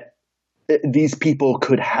that these people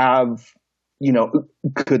could have,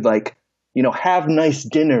 have nice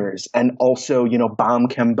dinners and also, bomb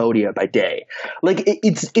Cambodia by day. Like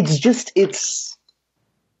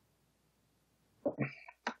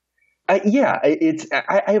I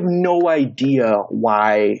have no idea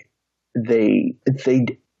why they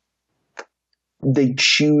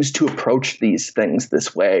choose to approach these things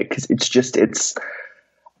this way. Cause it's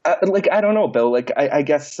I don't know, Bill, like, I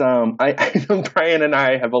guess, I know Brian and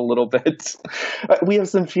I have a little bit, we have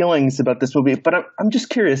some feelings about this movie, but I'm just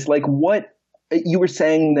curious, like, what you were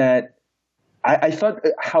saying that I thought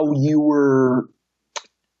how you were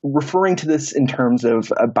referring to this in terms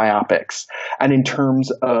of biopics and in terms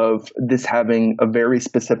of this having a very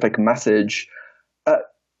specific message,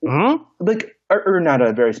 like, or not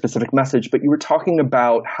a very specific message, but you were talking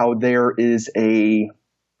about how there is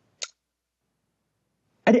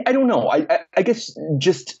I don't know. I guess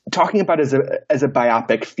just talking about it as a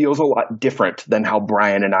biopic feels a lot different than how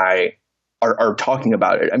Brian and I are talking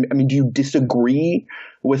about it. I mean, do you disagree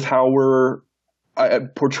with how we're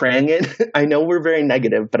portraying it? I know we're very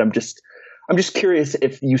negative, but I'm just curious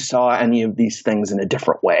if you saw any of these things in a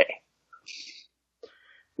different way.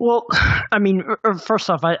 Well, I mean, first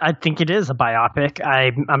off, I think it is a biopic.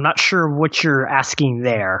 I'm not sure what you're asking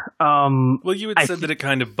there. Well, you had said that it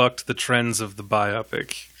kind of bucked the trends of the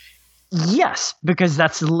biopic. Yes, because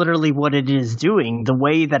that's literally what it is doing. The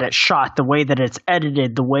way that it's shot, the way that it's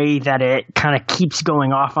edited, the way that it kind of keeps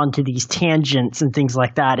going off onto these tangents and things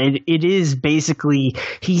like that. It is basically,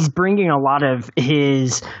 he's bringing a lot of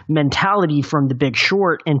his mentality from The Big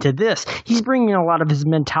Short into this. He's bringing a lot of his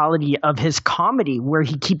mentality of his comedy, where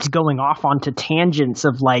he keeps going off onto tangents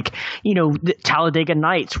of, like, the Talladega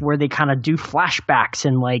Nights, where they kind of do flashbacks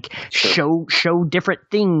and like show different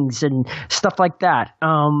things and stuff like that.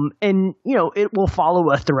 And it will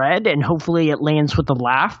follow a thread, and hopefully it lands with a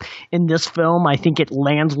laugh. In this film, I think it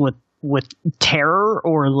lands with terror,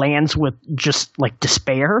 or lands with just like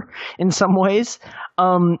despair in some ways.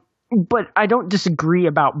 But I don't disagree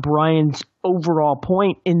about Brian's overall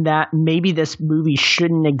point in that maybe this movie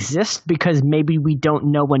shouldn't exist because maybe we don't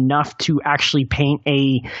know enough to actually paint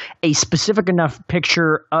a specific enough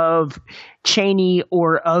picture of Cheney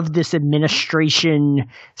or of this administration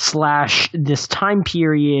 / this time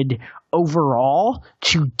period overall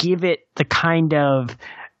to give it the kind of,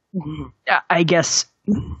 I guess,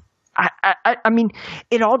 I mean,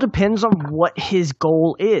 it all depends on what his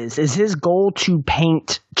goal is. Is his goal to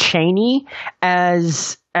paint Cheney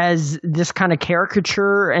as this kind of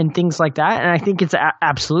caricature and things like that? And I think it's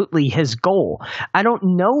absolutely his goal. I don't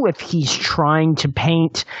know if he's trying to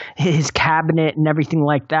paint his cabinet and everything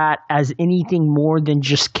like that as anything more than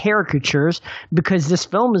just caricatures, because this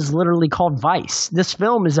film is literally called Vice. This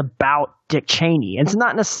film is about Dick Cheney. It's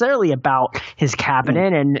not necessarily about his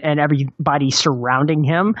cabinet and everybody surrounding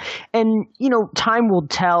him. And, time will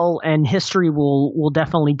tell, and history will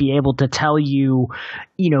definitely be able to tell you,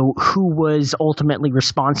 who was ultimately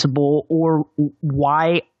responsible, or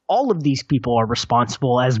why all of these people are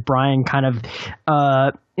responsible, as Brian kind of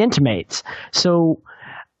intimates. So,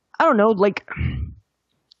 I don't know, like,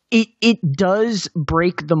 it does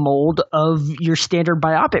break the mold of your standard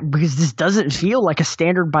biopic, because this doesn't feel like a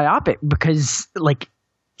standard biopic, because, like,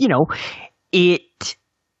 it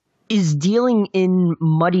is dealing in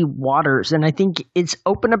muddy waters, and I think it's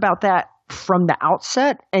open about that from the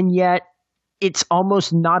outset, and yet it's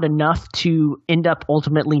almost not enough to end up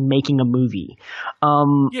ultimately making a movie.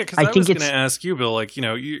 Yeah, because I was going to ask you, Bill, like,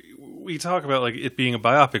 we talk about, like, it being a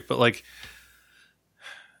biopic, but, like,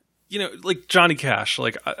 like Johnny Cash,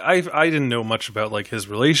 like, I didn't know much about, like, his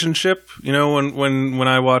relationship, when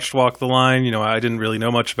I watched Walk the Line. I didn't really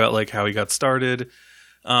know much about, like, how he got started.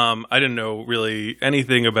 I didn't know really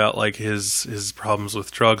anything about, like, his problems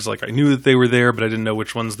with drugs. Like, I knew that they were there, but I didn't know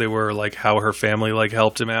which ones they were, like, how her family, like,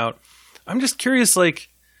 helped him out. I'm just curious, like,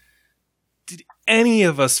 did any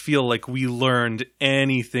of us feel like we learned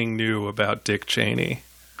anything new about Dick Cheney?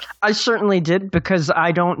 I certainly did, because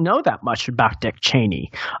I don't know that much about Dick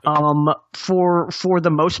Cheney. For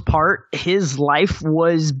the most part, his life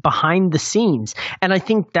was behind the scenes. And I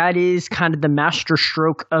think that is kind of the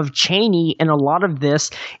masterstroke of Cheney in a lot of this,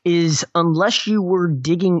 is unless you were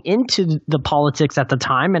digging into the politics at the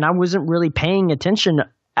time, and I wasn't really paying attention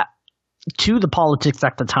to the politics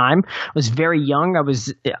at the time. I was very young. I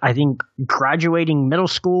was, I think, graduating middle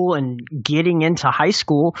school and getting into high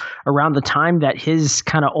school around the time that his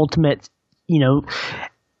kind of ultimate,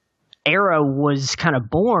 era was kind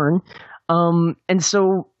of born. And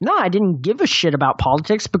so, no, I didn't give a shit about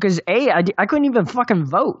politics because I couldn't even fucking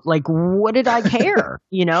vote. Like, what did I care?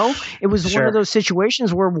 It was one of those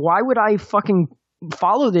situations where why would I fucking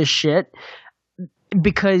follow this shit?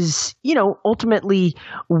 Because, ultimately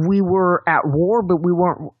we were at war, but we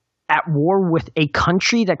weren't at war with a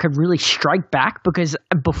country that could really strike back, because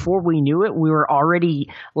before we knew it, we were already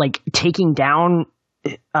like taking down,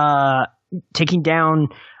 why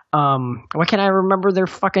can't I remember their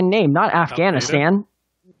fucking name? Not Afghanistan.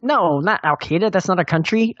 No, not Al-Qaeda. That's not a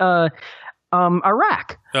country.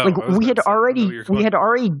 Iraq. We had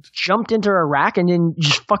already jumped into Iraq and then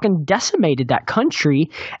just fucking decimated that country.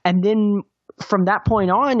 And then from that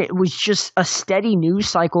point on, it was just a steady news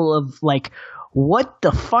cycle of like, what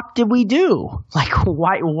the fuck did we do? Like,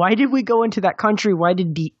 why did we go into that country? Why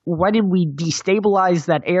did we destabilize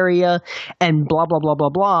that area? And blah, blah, blah, blah,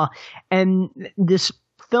 blah. And this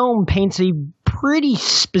film paints a pretty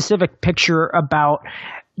specific picture about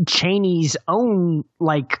Cheney's own,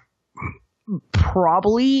 like,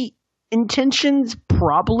 probably intentions,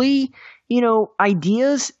 probably,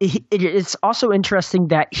 ideas. It's also interesting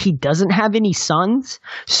that he doesn't have any sons.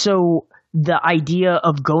 So the idea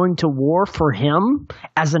of going to war for him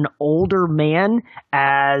as an older man,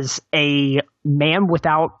 as a man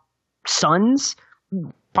without sons,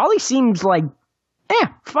 probably seems like,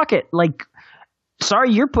 fuck it. Like,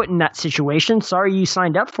 sorry you're put in that situation. Sorry you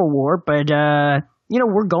signed up for war, but,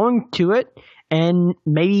 we're going to it. And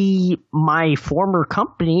maybe my former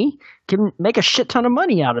company can make a shit ton of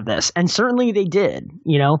money out of this. And certainly they did,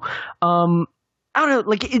 I don't know,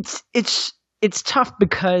 like it's tough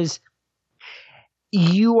because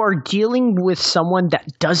you are dealing with someone that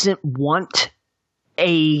doesn't want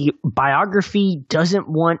a biography, doesn't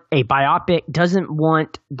want a biopic, doesn't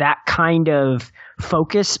want that kind of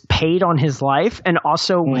focus paid on his life. And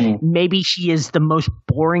also maybe he is the most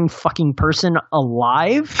boring fucking person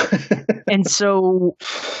alive. And so,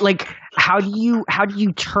 like, how do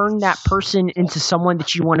you turn that person into someone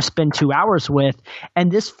that you want to spend 2 hours with? And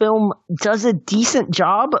this film does a decent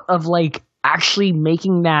job of like actually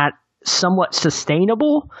making that somewhat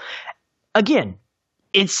sustainable. Again,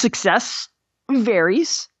 its success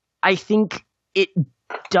varies. I think it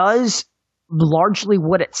does largely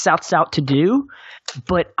what it sets out to do,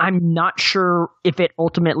 but I'm not sure if it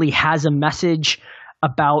ultimately has a message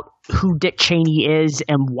about who Dick Cheney is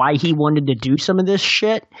and why he wanted to do some of this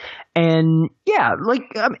shit. And yeah, like,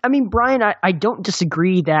 I mean, Brian, I don't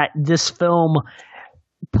disagree that this film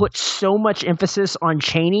puts so much emphasis on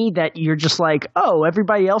Cheney that you're just like, oh,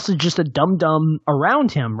 everybody else is just a dum-dum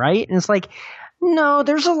around him, right? And it's like, no,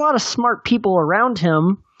 there's a lot of smart people around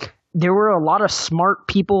him. There were a lot of smart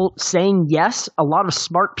people saying yes, a lot of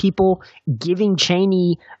smart people giving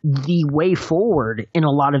Cheney the way forward in a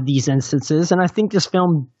lot of these instances. And I think this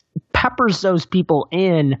film peppers those people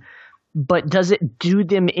in, but does it do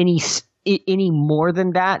them any more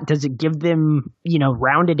than that? Does it give them,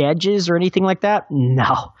 rounded edges or anything like that?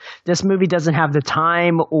 No. This movie doesn't have the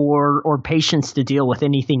time or patience to deal with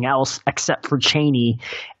anything else except for Cheney.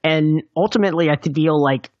 And ultimately, I feel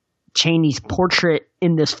like Cheney's portrait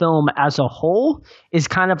in this film as a whole is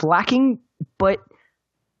kind of lacking. But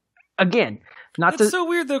again, That's so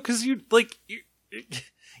weird though, because you're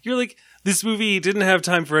like, this movie didn't have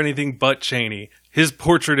time for anything but Cheney. His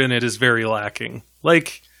portrait in it is very lacking.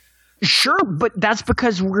 Like, sure, but that's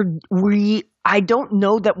because I don't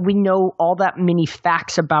know that we know all that many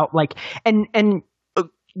facts about, like, and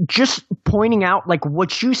just pointing out, like,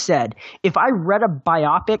 what you said. If I read a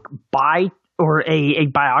biopic or a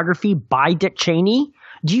biography by Dick Cheney,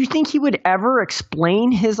 do you think he would ever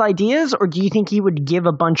explain his ideas, or do you think he would give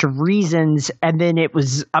a bunch of reasons and then it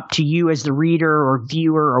was up to you as the reader or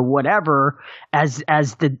viewer or whatever, as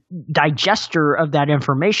the digester of that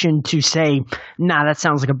information, to say, nah, that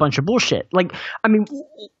sounds like a bunch of bullshit? Like, I mean,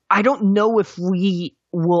 I don't know if we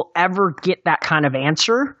will ever get that kind of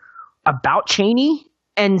answer about Cheney.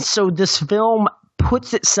 And so this film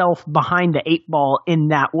puts itself behind the 8 ball in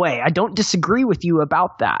that way. I don't disagree with you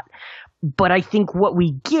about that. But I think what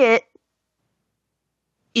we get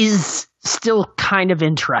is still kind of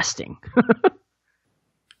interesting.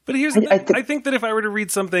 But here's the thing. I think that if I were to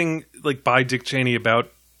read something like by Dick Cheney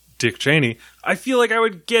about Dick Cheney, I feel like I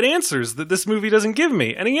would get answers that this movie doesn't give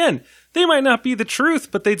me. And again, they might not be the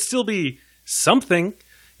truth, but they'd still be something,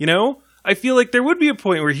 you know? I feel like there would be a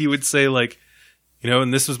point where he would say, like, you know,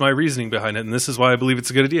 and this was my reasoning behind it, and this is why I believe it's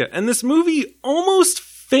a good idea. And this movie almost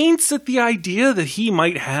faints at the idea that he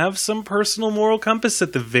might have some personal moral compass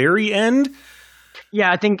at the very end. Yeah,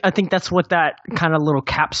 I think that's what that kind of little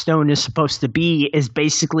capstone is supposed to be, is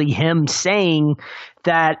basically him saying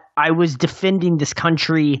that I was defending this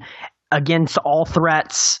country against all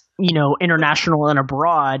threats, you know, international and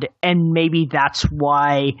abroad, and maybe that's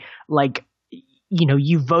why, like, you know,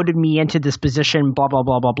 you voted me into this position, blah, blah,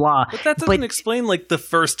 blah, blah, blah. But that doesn't explain, like, the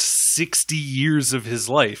first 60 years of his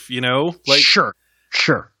life, you know? Like,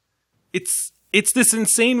 Sure. It's this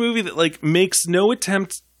insane movie that, like, makes no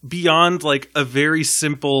attempt beyond, like, a very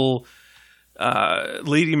simple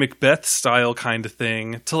Lady Macbeth style kind of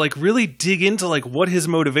thing to, like, really dig into, like, what his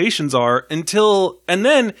motivations are and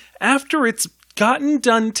then after it's gotten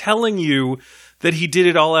done telling you that he did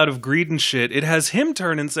it all out of greed and shit, it has him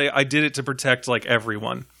turn and say, I did it to protect, like,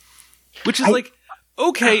 everyone. Which is like,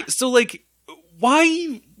 okay, so, like,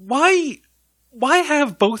 why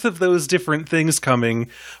have both of those different things coming?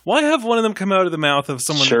 Why have one of them come out of the mouth of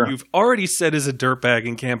someone that you've already said is a dirtbag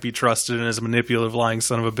and can't be trusted and is a manipulative, lying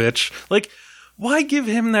son of a bitch? Like, why give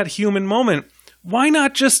him that human moment? Why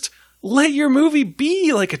not just let your movie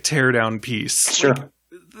be like a teardown piece? Sure.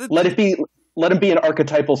 Like, let him be an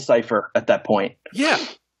archetypal cipher at that point. Yeah.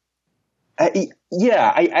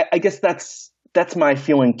 I guess that's my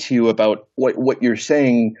feeling too about what you're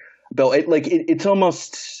saying, Bill. It's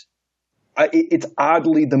almost it's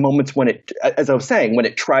oddly the moments when it, as I was saying, when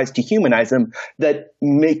it tries to humanize him, that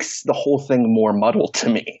makes the whole thing more muddled to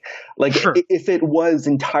me. Like, sure. If it was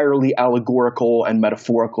entirely allegorical and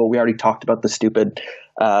metaphorical, we already talked about the stupid,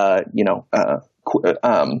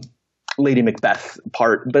 Lady Macbeth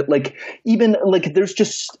part, but like, even like, there's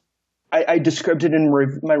just, I described it in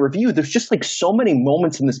my review. There's just like so many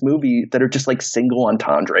moments in this movie that are just like single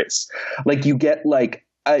entendres. Like, you get like,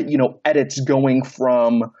 edits going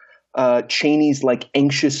from Cheney's like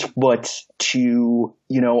anxious foot to,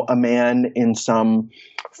 a man in some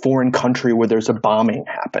foreign country where there's a bombing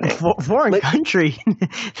happening. Foreign country?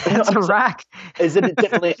 That's Iraq. Is it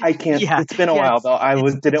definitely? I can't. Yeah, it's been a while though.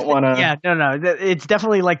 Didn't want to. Yeah, no. It's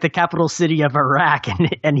definitely like the capital city of Iraq,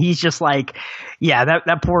 and he's just like, yeah,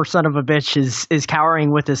 that poor son of a bitch is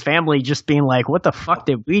cowering with his family, just being like, what the fuck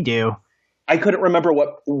did we do? I couldn't remember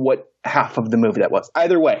what half of the movie that was.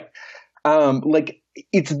 Either way, like,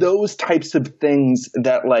 it's those types of things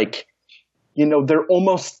that, like, they're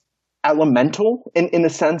almost elemental in a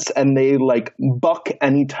sense, and they like buck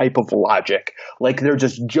any type of logic. Like, they're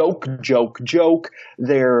just joke.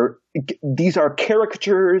 These are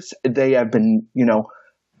caricatures. They have been,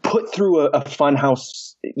 put through a fun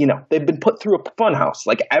house. They've been put through a fun house.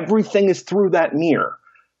 Like, everything is through that mirror.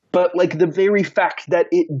 But like, the very fact that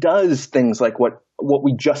it does things like what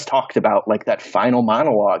we just talked about, like that final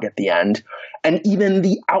monologue at the end, and even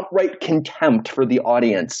the outright contempt for the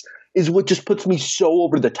audience, is what just puts me so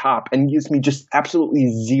over the top and gives me just absolutely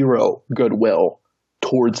zero goodwill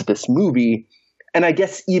towards this movie. And I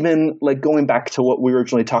guess even like going back to what we were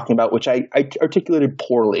originally talking about, which I articulated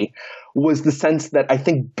poorly, was the sense that I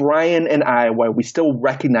think Brian and I, while we still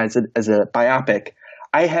recognize it as a biopic,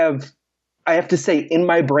 I have to say, in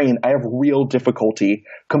my brain, I have real difficulty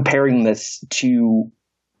comparing this to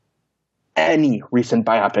any recent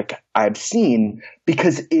biopic I've seen,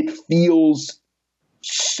 because it feels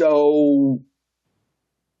so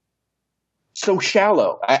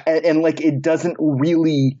shallow, and like, it doesn't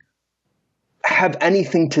really have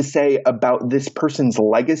anything to say about this person's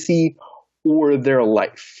legacy or their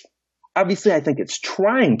life. Obviously, I think it's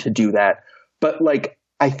trying to do that, but like,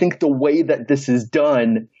 I think the way that this is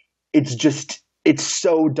done, it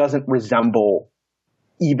so doesn't resemble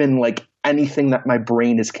even like anything that my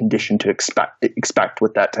brain is conditioned to expect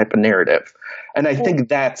with that type of narrative. And I think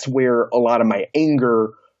that's where a lot of my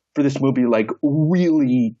anger for this movie, like,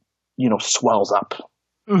 really, swells up.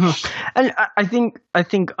 Mm-hmm. And I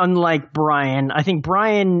think unlike Brian, I think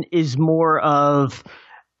Brian is more of,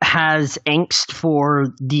 has angst for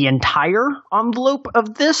the entire envelope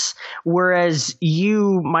of this, whereas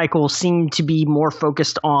you, Michael, seem to be more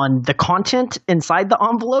focused on the content inside the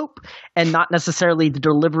envelope and not necessarily the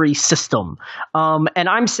delivery system. And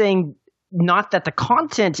I'm saying not that the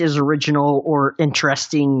content is original or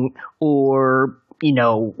interesting or,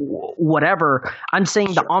 whatever. I'm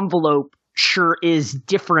saying the envelope sure is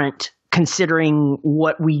different considering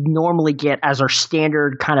what we normally get as our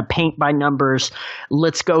standard kind of paint by numbers.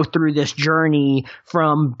 Let's go through this journey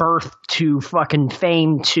from birth to fucking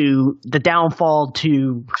fame to the downfall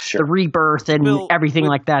to the rebirth and everything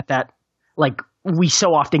like that like we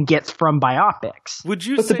so often get from biopics. Would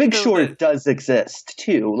you But say The Big Short does exist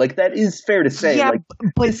too. Like that is fair to say. Yeah, like,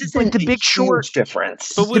 but this isn't The Big Short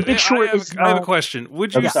difference. But The Big Short I have a question.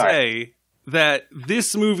 Would you say that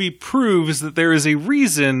this movie proves that there is a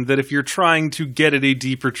reason that if you're trying to get at a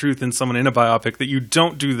deeper truth in someone in a biopic, that you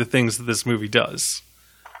don't do the things that this movie does?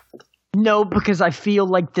 No, because I feel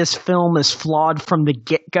like this film is flawed from the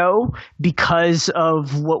get-go because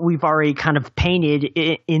of what we've already kind of painted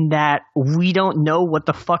in that we don't know what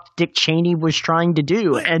the fuck Dick Cheney was trying to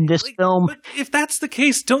do. And this film... But if that's the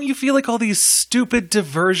case, don't you feel like all these stupid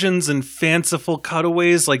diversions and fanciful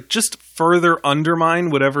cutaways like just further undermine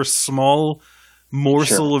whatever small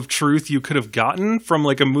morsel of truth you could have gotten from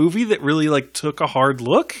like a movie that really like took a hard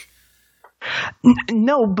look?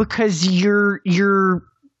 No, because you're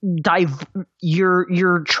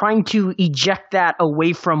trying to eject that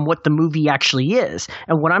away from what the movie actually is.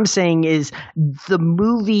 And what I'm saying is the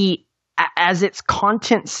movie as its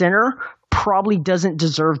content center probably doesn't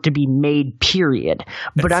deserve to be made, period.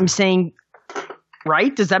 But I'm saying,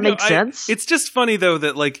 right? Does that make sense? It's just funny though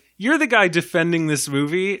that like you're the guy defending this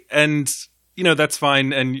movie and you know, that's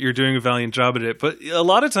fine and you're doing a valiant job at it. But a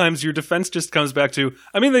lot of times your defense just comes back to,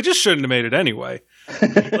 I mean, they just shouldn't have made it anyway.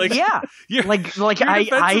 Like, yeah. Like like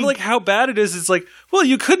how bad it is. It's like, well,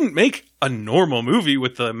 you couldn't make a normal movie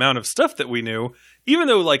with the amount of stuff that we knew, even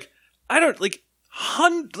though like, I don't like,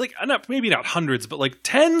 maybe not hundreds, but like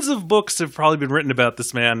tens of books have probably been written about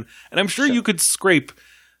this man. And I'm sure you could scrape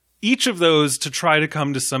each of those to try to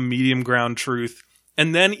come to some medium ground truth.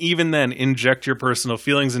 And then even then inject your personal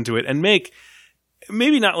feelings into it and make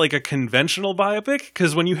maybe not like a conventional biopic.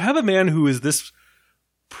 Because when you have a man who is this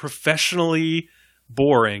professionally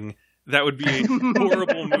boring, that would be a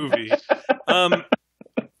horrible movie.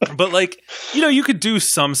 But like, you know, you could do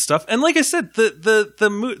some stuff. And like I said,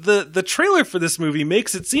 the trailer for this movie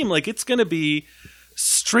makes it seem like it's going to be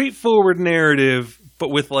straightforward narrative, but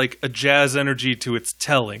with like a jazz energy to its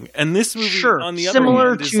telling. And this movie, on the other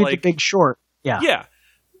hand, is like The Big Short. Yeah.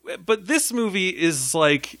 But this movie is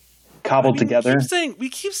like cobbled together. We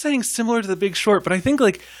keep saying similar to The Big Short, but I think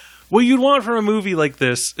like what you'd want from a movie like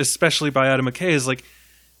this, especially by Adam McKay, is like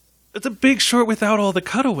it's a Big Short without all the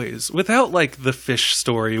cutaways, without like the fish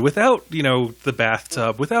story, without, you know, the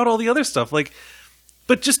bathtub, without all the other stuff. Like,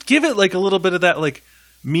 but just give it like a little bit of that like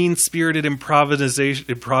mean-spirited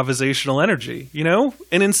improvisational energy, you know?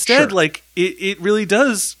 And instead, like it really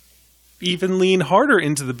does even lean harder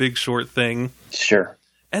into the Big Short thing. Sure.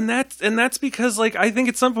 And that's because like I think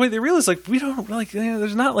at some point they realize like we don't like, you know,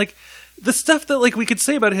 there's not like the stuff that like we could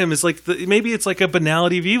say about him is like maybe it's like a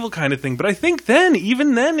banality of evil kind of thing. But I think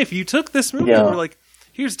even then if you took this movie and were like,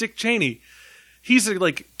 here's Dick Cheney, he's a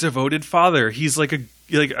like devoted father, he's like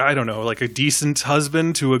I don't know, like a decent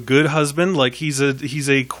husband to a good husband, like he's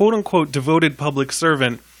a quote unquote devoted public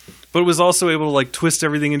servant, but was also able to like twist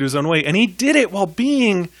everything into his own way, and he did it while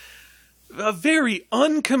being a very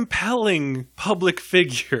uncompelling public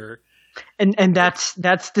figure. And that's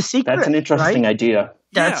the secret. That's an interesting idea.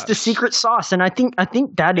 That's the secret sauce. And I think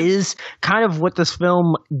that is kind of what this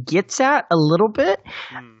film gets at a little bit.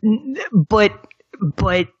 But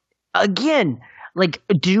again, like,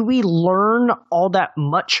 do we learn all that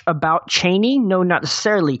much about Cheney? No, not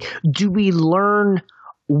necessarily. Do we learn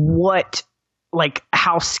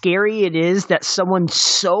how scary it is that someone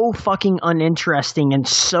so fucking uninteresting and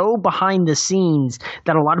so behind the scenes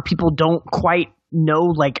that a lot of people don't quite know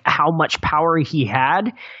like how much power he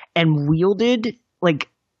had and wielded, like,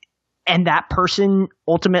 and that person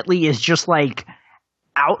ultimately is just like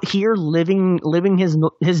out here living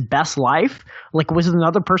his best life, like with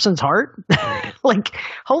another person's heart. Like,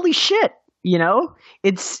 holy shit. You know,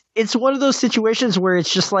 it's one of those situations where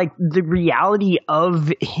it's just like the reality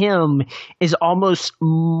of him is almost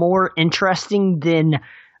more interesting than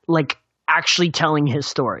like actually telling his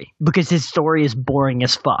story, because his story is boring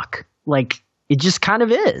as fuck. Like, it just kind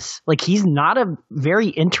of is. Like, he's not a very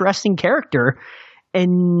interesting character.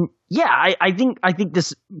 And yeah, I think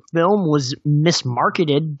this film was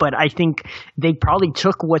mismarketed, but I think they probably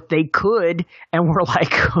took what they could and were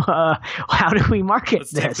like, how do we market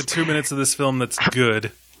Let's this? take the 2 minutes of this film that's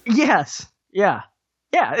good. Yes. Yeah.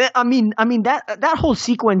 Yeah. I mean that whole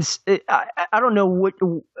sequence, I don't know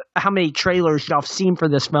how many trailers y'all have seen for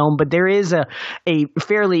this film, but there is a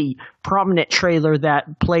fairly prominent trailer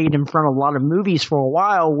that played in front of a lot of movies for a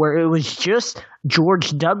while where it was just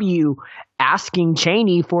George W. asking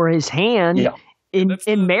Cheney for his hand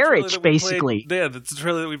in marriage, basically. That's the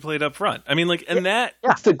trailer that we played up front. I mean, like, and that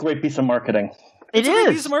it's a great piece of marketing. It's a great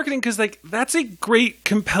piece of marketing because, like, that's a great,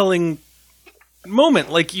 compelling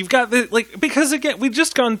moment. Like, you've got the, like, because again, we've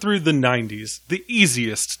just gone through the 90s, the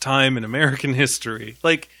easiest time in American history.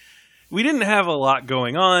 Like, we didn't have a lot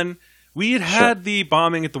going on. We had the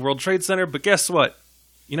bombing at the World Trade Center, but guess what?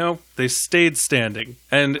 You know, they stayed standing.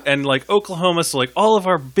 And like Oklahoma, so like all of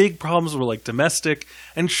our big problems were like domestic.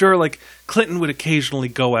 And sure, like Clinton would occasionally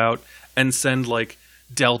go out and send like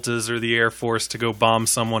Deltas or the Air Force to go bomb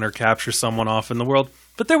someone or capture someone off in the world.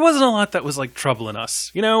 But there wasn't a lot that was like troubling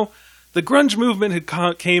us. You know, the grunge movement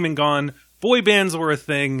had came and gone. Boy bands were a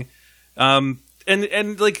thing.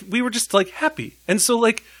 And like we were just like happy. And so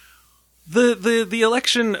like the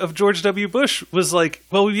election of George W. Bush was like,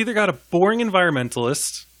 well, we've either got a boring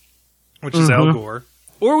environmentalist, which is Al Gore,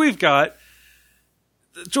 or we've got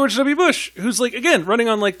George W. Bush, who's like, again, running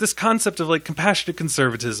on like this concept of like compassionate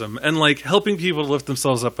conservatism and like helping people to lift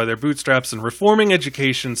themselves up by their bootstraps and reforming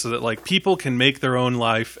education so that like people can make their own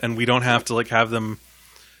life and we don't have to like have them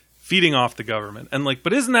feeding off the government. And like,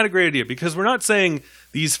 but isn't that a great idea? Because we're not saying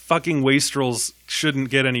these fucking wastrels shouldn't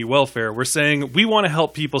get any welfare. We're saying we want to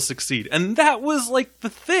help people succeed. And that was like the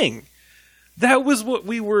thing. That was what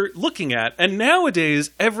we were looking at. And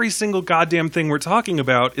nowadays, every single goddamn thing we're talking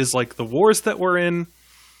about is like the wars that we're in.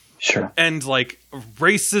 Sure. And like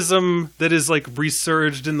racism that is like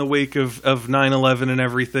resurged in the wake of 9/11 and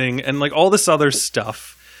everything. And like all this other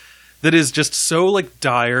stuff that is just so like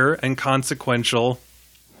dire and consequential.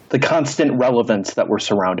 The constant relevance that we're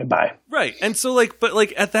surrounded by. Right. And so like, but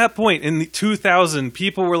like at that point in the 2000,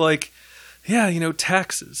 people were like, yeah, you know,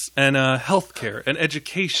 taxes and healthcare and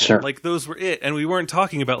education. Sure. Like those were it. And we weren't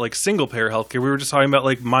talking about like single payer healthcare. We were just talking about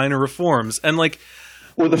like minor reforms and like.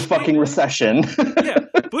 Or the fucking recession. Yeah.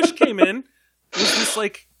 Bush came in, was this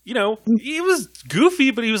like, you know, he was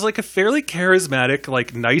goofy, but he was like a fairly charismatic,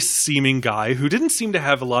 like nice seeming guy who didn't seem to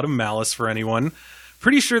have a lot of malice for anyone.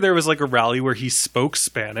 Pretty sure there was like a rally where he spoke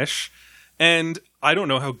Spanish, and I don't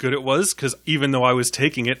know how good it was because even though I was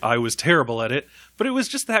taking it, I was terrible at it. But it was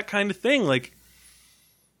just that kind of thing, like,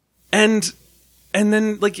 and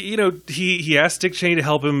then like you know he asked Dick Cheney to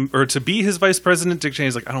help him or to be his vice president. Dick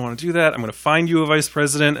Cheney's like, I don't want to do that. I'm going to find you a vice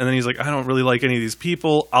president. And then he's like, I don't really like any of these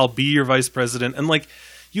people. I'll be your vice president. And like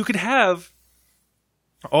you could have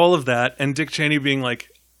all of that, and Dick Cheney being like,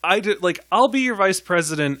 I'll be your vice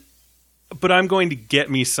president. But I'm going to get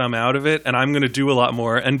me some out of it, and I'm going to do a lot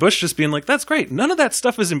more. And Bush just being like, that's great. None of that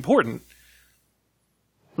stuff is important.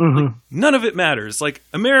 Like, none of it matters. Like,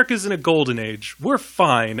 America's in a golden age. We're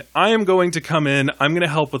fine. I am going to come in. I'm going to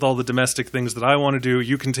help with all the domestic things that I want to do.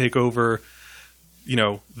 You can take over, you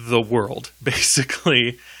know, the world,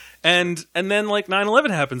 basically. And then, like,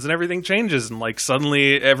 9/11 happens, and everything changes. And, like,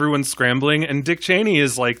 suddenly everyone's scrambling. And Dick Cheney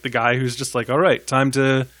is, like, the guy who's just like, all right, time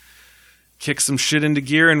to kick some shit into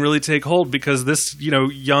gear and really take hold because this, you know,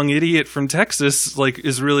 young idiot from Texas, like,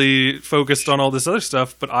 is really focused on all this other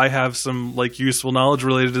stuff, but I have some, like, useful knowledge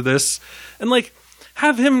related to this. And, like,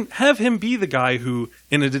 have him be the guy who,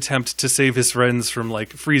 in an attempt to save his friends from, like,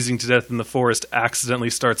 freezing to death in the forest, accidentally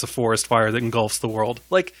starts a forest fire that engulfs the world.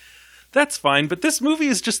 Like, that's fine, but this movie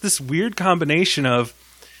is just this weird combination of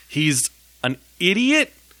he's an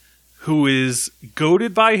idiot who is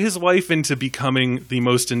goaded by his wife into becoming the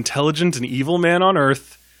most intelligent and evil man on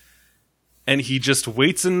earth, and he just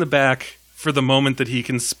waits in the back for the moment that he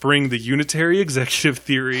can spring the unitary executive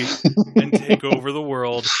theory and take over the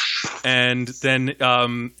world, and then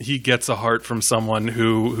he gets a heart from someone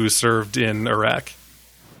who served in Iraq.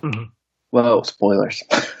 Whoa, spoilers.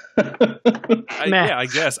 Yeah, I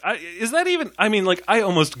guess. Is that even... I mean, like, I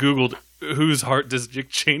almost Googled whose heart does Dick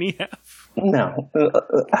Cheney have? No,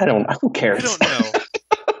 I don't. Who cares? I don't know.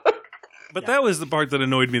 But that was the part that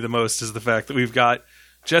annoyed me the most is the fact that we've got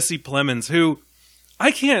Jesse Plemons, who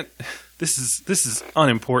I can't. This is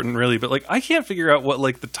unimportant, really, but like I can't figure out what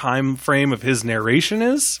like the time frame of his narration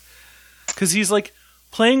is because he's like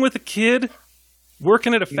playing with a kid,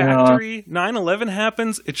 working at a factory. 9/11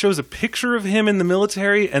 happens. It shows a picture of him in the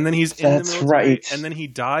military, and then he's in the military, right. And then he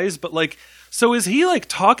dies. But like. So is he, like,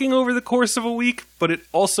 talking over the course of a week, but it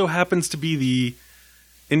also happens to be the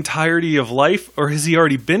entirety of life? Or has he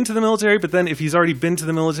already been to the military? But then if he's already been to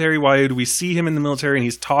the military, why do we see him in the military and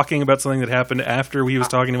he's talking about something that happened after he was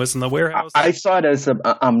talking to us in the warehouse? I saw it as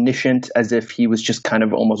omniscient, as if he was just kind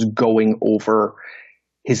of almost going over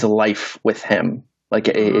his life with him. Like,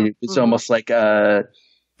 it was almost like a...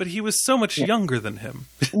 But he was so much younger than him.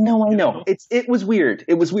 No, I know. It was weird.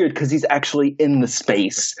 It was weird because he's actually in the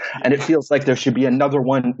space, and it feels like there should be another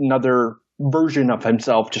version of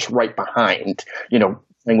himself just right behind, you know,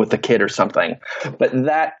 playing with the kid or something. But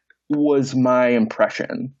that was my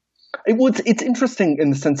impression. It's interesting in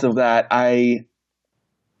the sense of that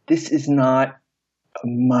this is not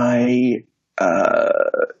my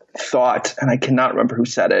thought, and I cannot remember who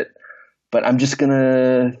said it, but I'm just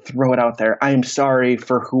gonna throw it out there. I am sorry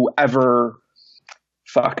for whoever.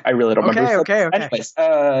 Fuck, I really don't remember. Okay. Anyways,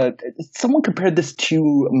 someone compared this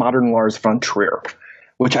to modern Lars von Trier,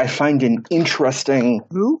 which I find an interesting.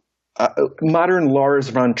 Who? Modern Lars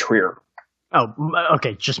von Trier. Oh,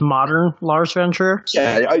 okay, just modern Lars von Trier?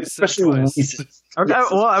 Yeah, especially when Okay,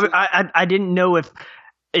 well, I didn't know if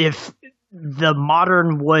the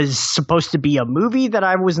modern was supposed to be a movie that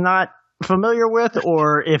I was not familiar with,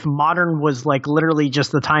 or if modern was like literally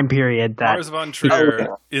just the time period that Lars von Trier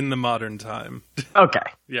in the modern time. Okay.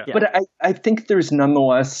 Yeah. But I think there's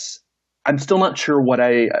nonetheless, I'm still not sure what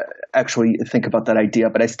I actually think about that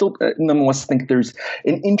idea, but I still nonetheless think there's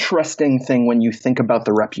an interesting thing when you think about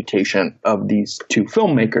the reputation of these two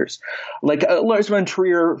filmmakers. Like Lars von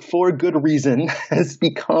Trier, for good reason, has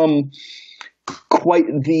become quite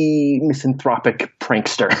the misanthropic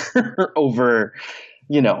prankster over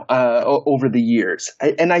the years.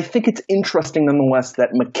 And I think it's interesting nonetheless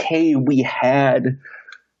that McKay, we had,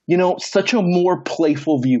 such a more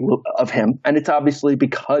playful view of him. And it's obviously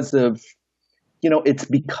because of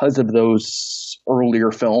those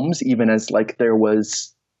earlier films, even as like there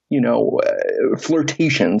was,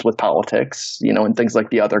 flirtations with politics, and things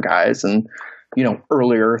like the other guys and,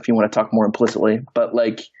 earlier, if you want to talk more implicitly, but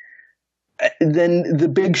like, then The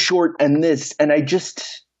Big Short and this, and I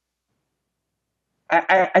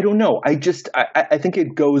don't know. I think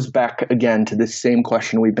it goes back again to this same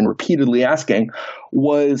question we've been repeatedly asking: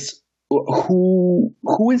 was who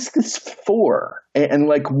is this for, and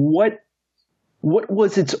like what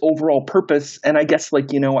was its overall purpose? And I guess I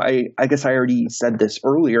guess I already said this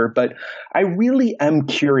earlier, but I really am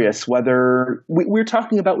curious whether we're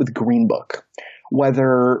talking about with Green Book,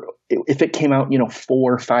 whether if it came out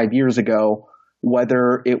 4 or 5 years ago,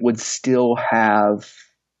 whether it would still have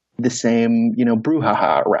the same,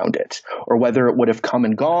 brouhaha around it, or whether it would have come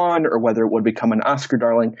and gone, or whether it would become an Oscar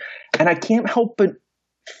darling. And I can't help but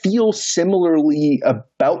feel similarly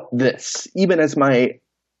about this, even as I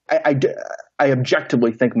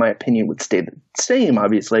objectively think my opinion would stay the same,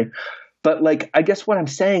 obviously. But like, I guess what I'm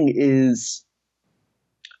saying is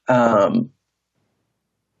that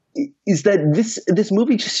this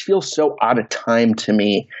movie just feels so out of time to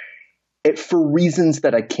me, for reasons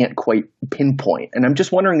that I can't quite pinpoint. And I'm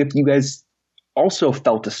just wondering if you guys also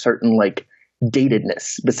felt a certain like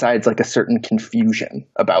datedness besides like a certain confusion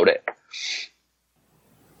about it.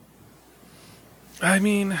 I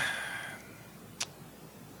mean,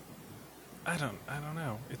 I don't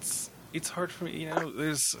know. It's hard for me,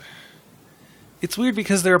 it's weird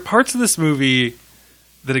because there are parts of this movie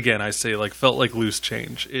that, again, I say like felt like loose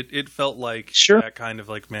change. It felt like that kind of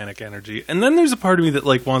like manic energy. And then there's a part of me that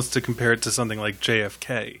like wants to compare it to something like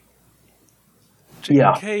JFK.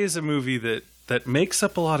 JFK is a movie that makes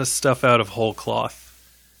up a lot of stuff out of whole cloth.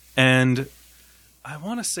 And I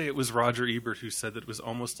want to say it was Roger Ebert who said that it was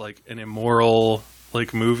almost like an immoral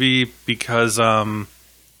like movie because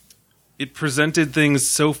it presented things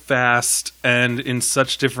so fast and in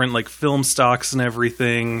such different like film stocks and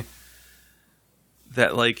everything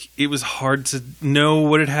that like it was hard to know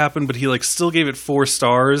what had happened, but he like still gave it 4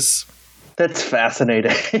 stars. That's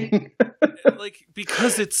fascinating. Like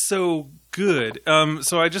because it's so good.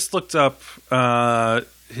 So I just looked up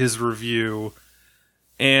his review,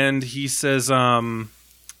 and he says the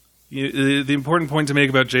important point to make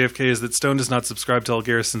about JFK is that Stone does not subscribe to all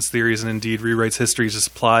Garrison's theories and indeed rewrites history to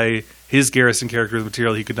supply his Garrison character with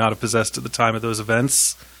material he could not have possessed at the time of those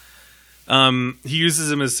events. He uses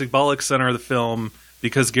him as symbolic center of the film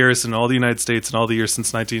because Garrison, all the United States and all the years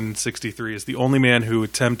since 1963, is the only man who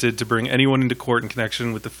attempted to bring anyone into court in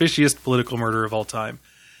connection with the fishiest political murder of all time.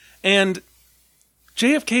 And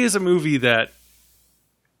JFK is a movie that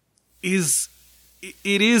is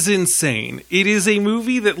insane. It is a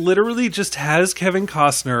movie that literally just has Kevin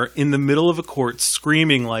Costner in the middle of a court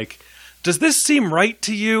screaming like, does this seem right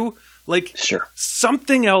to you? Like, sure.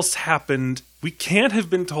 Something else happened. We can't have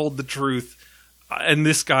been told the truth. And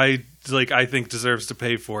this guy, like, I think deserves to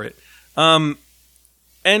pay for it. And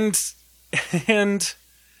it's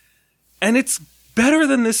better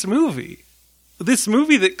than this movie. This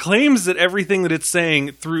movie that claims that everything that it's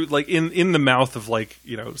saying through, like, in the mouth of, like,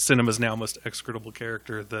 cinema's now most execrable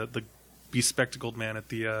character, the bespectacled man at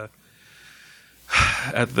the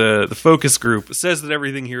focus group, says that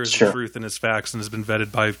everything here is the truth and is facts and has been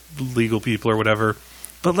vetted by legal people or whatever.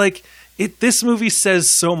 But, like, this movie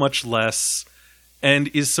says so much less and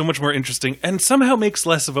is so much more interesting and somehow makes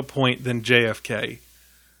less of a point than JFK.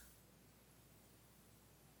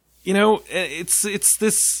 You know, it's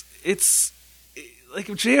like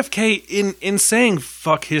JFK in saying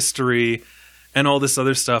fuck history and all this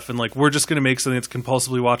other stuff, and like, we're just going to make something that's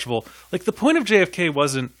compulsively watchable. Like, the point of JFK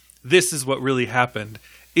wasn't, this is what really happened.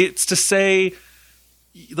 It's to say,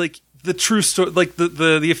 like, the true story, like,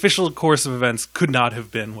 the official course of events could not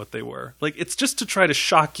have been what they were. Like, it's just to try to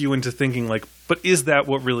shock you into thinking, like, but is that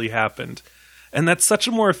what really happened? And that's such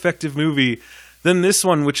a more effective movie than this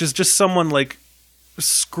one, which is just someone, like,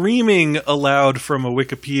 screaming aloud from a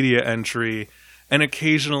Wikipedia entry, and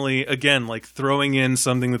occasionally, again, like, throwing in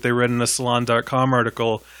something that they read in a Salon.com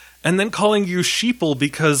article, and then calling you sheeple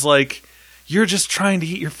because, like, you're just trying to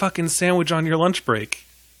eat your fucking sandwich on your lunch break.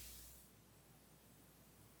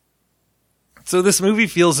 So this movie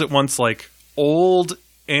feels at once, like, old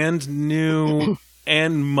and new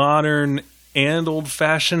and modern and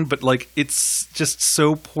old-fashioned, but, like, it's just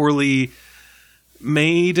so poorly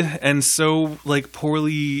made and so, like,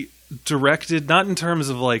 poorly directed, not in terms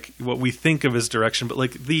of, like, what we think of as direction, but,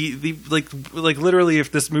 like, the like literally, if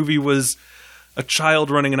this movie was a child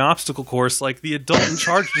running an obstacle course, like, the adult in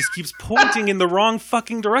charge just keeps pointing in the wrong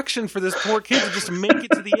fucking direction for this poor kid to just make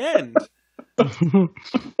it to the end.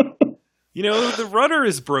 You know, the rudder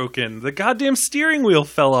is broken, the goddamn steering wheel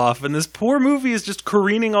fell off, and this poor movie is just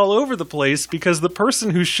careening all over the place because the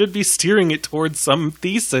person who should be steering it towards some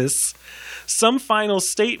thesis, some final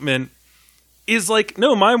statement, is like,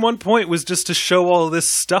 no, my one point was just to show all this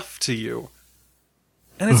stuff to you.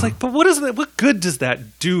 And it's like, but what is that? What good does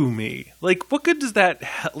that do me? Like, what good does that,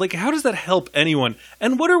 like, how does that help anyone?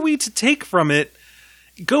 And what are we to take from it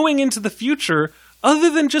going into the future,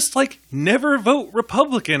 other than just, like, never vote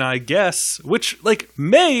Republican, I guess, which, like,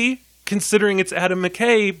 may, considering it's Adam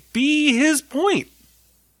McKay, be his point.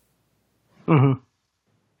 Mm-hmm.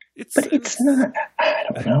 But it's not, I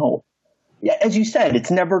don't know. Yeah, as you said,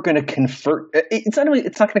 it's never going to convert. It's not going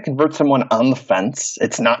to convert someone on the fence.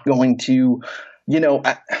 It's not going to, you know.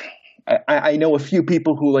 I know a few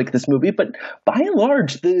people who like this movie, but by and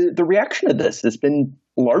large, the reaction to this has been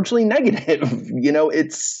largely negative. You know,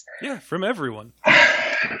 it's from everyone.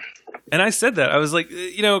 And I said that, I was like,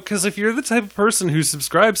 you know, because if you're the type of person who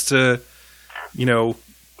subscribes to, you know,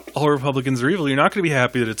 all Republicans are evil, you're not going to be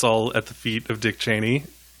happy that it's all at the feet of Dick Cheney.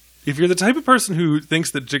 If you're the type of person who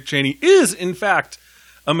thinks that Dick Cheney is, in fact,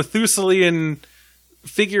 a Methuselian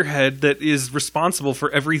figurehead that is responsible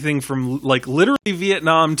for everything from, like, literally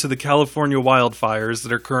Vietnam to the California wildfires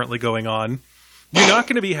that are currently going on, you're not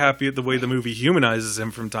going to be happy at the way the movie humanizes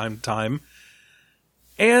him from time to time.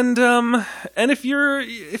 And if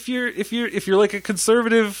you're like a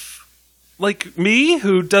conservative like me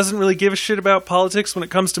who doesn't really give a shit about politics when it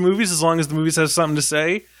comes to movies, as long as the movies have something to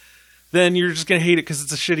say, then you're just going to hate it because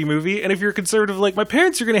it's a shitty movie. And if you're a conservative like my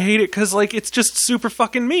parents, you're going to hate it because, like, it's just super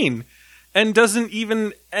fucking mean and doesn't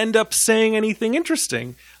even end up saying anything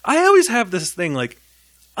interesting. I always have this thing, like,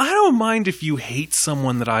 I don't mind if you hate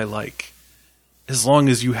someone that I like, as long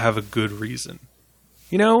as you have a good reason.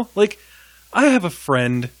 You know? Like, I have a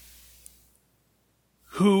friend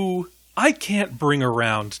who I can't bring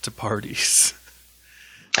around to parties.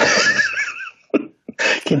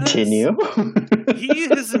 Continue. He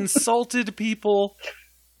has insulted people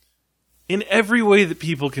in every way that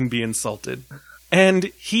people can be insulted. And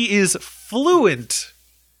he is fluent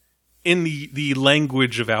in the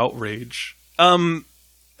language of outrage. I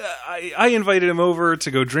invited him over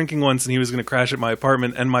to go drinking once, and he was going to crash at my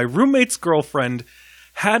apartment, and my roommate's girlfriend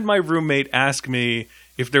had my roommate ask me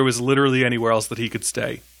if there was literally anywhere else that he could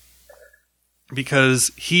stay.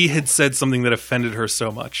 Because he had said something that offended her so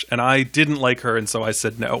much, and I didn't like her, and so I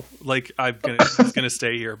said no. Like, I'm gonna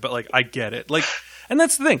stay here, but, like, I get it. Like, and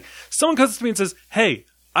that's the thing. Someone comes to me and says, "Hey,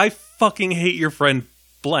 I fucking hate your friend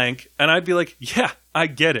blank," and I'd be like, "Yeah, I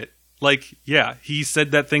get it. Like, yeah, he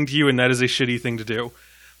said that thing to you, and that is a shitty thing to do.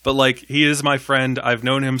 But, like, he is my friend. I've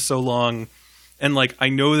known him so long, and, like, I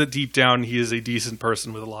know that deep down he is a decent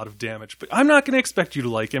person with a lot of damage. But I'm not gonna expect you to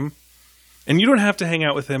like him, and you don't have to hang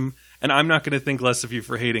out with him." And I'm not going to think less of you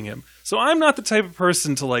for hating him. So I'm not the type of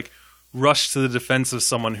person to, like, rush to the defense of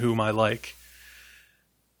someone whom I like.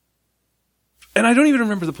 And I don't even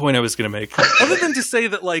remember the point I was going to make. Other than to say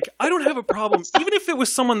that, like, I don't have a problem, even if it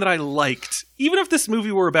was someone that I liked, even if this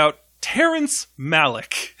movie were about Terrence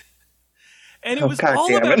Malick. And it was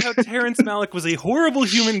all about how Terrence Malick was a horrible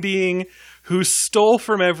human being who stole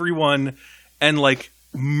from everyone and, like,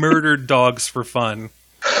 murdered dogs for fun.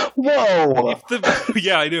 Whoa!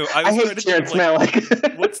 Yeah, I do. I hate Terrence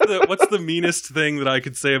Malick. what's the meanest thing that I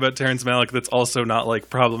could say about Terrence Malick that's also not, like,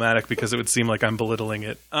 problematic because it would seem like I'm belittling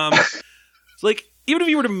it? Like, even if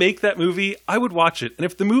you were to make that movie, I would watch it. And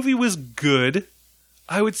if the movie was good,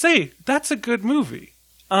 I would say that's a good movie.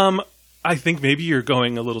 I think maybe you're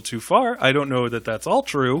going a little too far. I don't know that that's all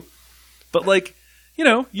true, but like, you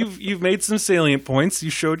know, you've made some salient points. You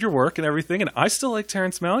showed your work and everything, and I still like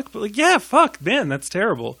Terrence Malick. But like, yeah, fuck, man, that's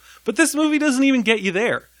terrible. But this movie doesn't even get you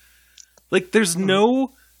there. Like, there's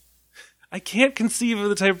no. I can't conceive of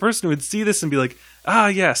the type of person who would see this and be like, ah,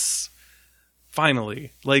 yes,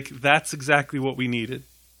 finally. Like, that's exactly what we needed.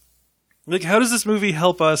 Like, how does this movie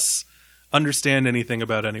help us understand anything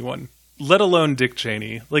about anyone? Let alone Dick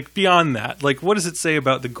Cheney. Like, beyond that, like, what does it say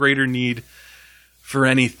about the greater need for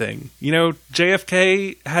anything? You know,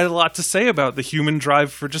 JFK had a lot to say about the human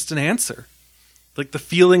drive for just an answer. Like, the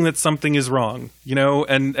feeling that something is wrong, you know,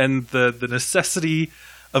 and the necessity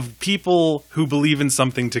of people who believe in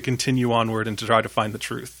something to continue onward and to try to find the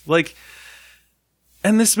truth. Like,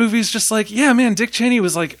 and this movie is just like, yeah, man, Dick Cheney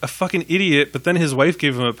was like a fucking idiot, but then his wife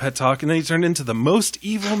gave him a pet talk, and then he turned into the most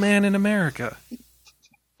evil man in America.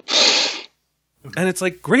 And it's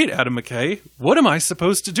like, great, Adam McKay, what am I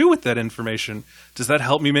supposed to do with that information? Does that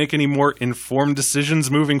help me make any more informed decisions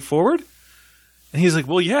moving forward? And he's like,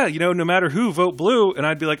 well, yeah, you know, no matter who, vote blue. And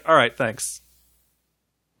I'd be like, all right, thanks.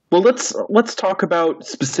 Well, let's talk about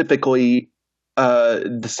specifically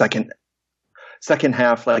the second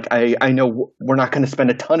half. Like, I know we're not going to spend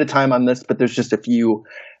a ton of time on this, but there's just a few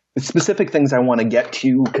specific things I want to get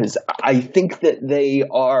to, because I think that they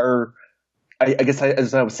are. I guess,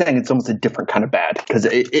 as I was saying, it's almost a different kind of bad, because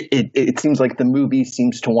it seems like the movie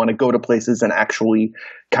seems to want to go to places and actually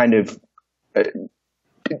kind of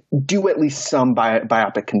do at least some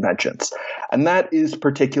biopic conventions. And that is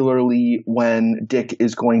particularly when Dick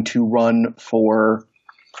is going to run for,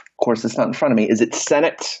 of course, it's not in front of me. Is it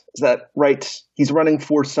Senate? Is that right? He's running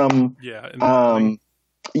for some. Yeah.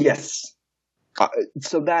 Yes.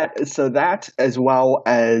 So that, as well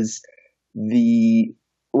as the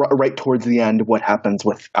right towards the end, what happens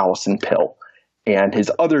with Allison Pill and his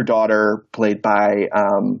other daughter, played by,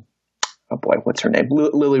 oh boy, what's her name?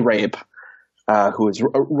 Lily Rabe. Who is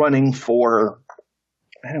running for,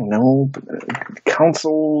 I don't know,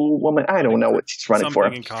 councilwoman. I don't know what she's running for.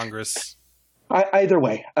 Something in Congress. Either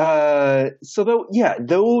way.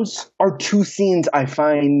 Those are two scenes I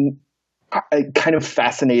find kind of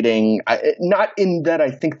fascinating. Not in that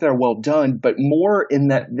I think they're well done, but more in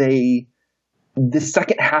that the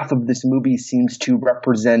second half of this movie seems to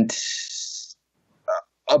represent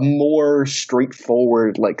a more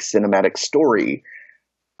straightforward, like, cinematic story.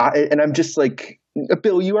 And I'm just like,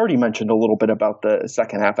 Bill, you already mentioned a little bit about the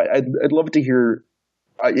second half. I'd love to hear.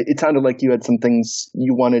 It sounded like you had some things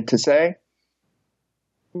you wanted to say.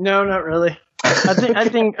 No, not really.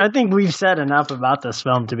 I think we've said enough about this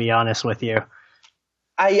film, to be honest with you.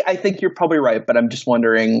 I think you're probably right, but I'm just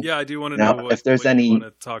wondering. Yeah, I do want to know if there's any you want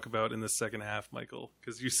to talk about in the second half, Michael,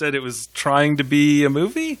 because you said it was trying to be a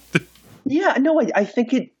movie. Yeah, no, I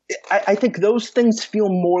think it. I think those things feel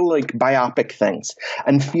more like biopic things,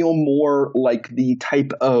 and feel more like the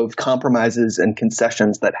type of compromises and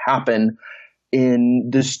concessions that happen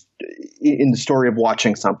in the story of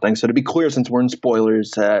watching something. So to be clear, since we're in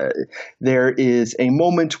spoilers, there is a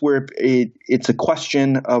moment where it's a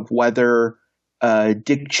question of whether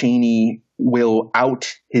Dick Cheney will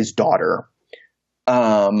out his daughter.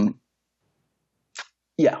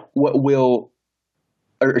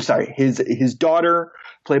 His daughter,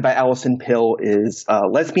 played by Allison Pill, is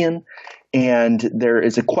lesbian, and there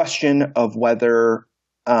is a question of whether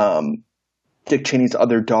Dick Cheney's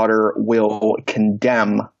other daughter will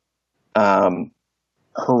condemn her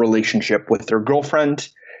relationship with their girlfriend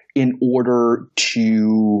in order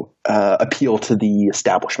to appeal to the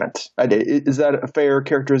establishment. Is that a fair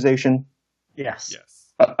characterization? Yes.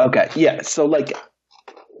 Okay. Yeah. So, like,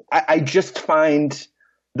 I just find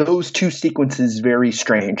those two sequences very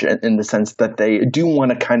strange in the sense that they do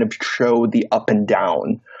want to kind of show the up and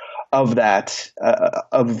down of that,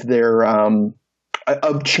 of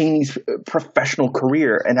Cheney's professional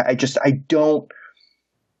career. And I just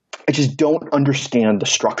don't understand the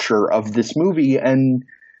structure of this movie. And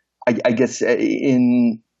I guess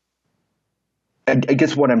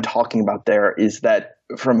what I'm talking about there is that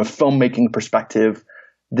from a filmmaking perspective,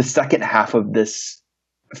 the second half of this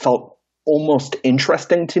felt almost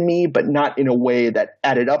interesting to me, but not in a way that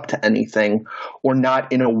added up to anything, or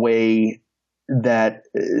not in a way that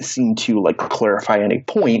seemed to, like, clarify any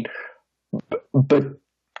point. But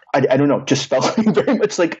I don't know, just felt very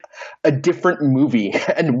much like a different movie,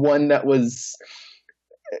 and one that was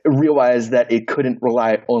realized that it couldn't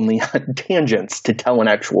rely only on tangents to tell an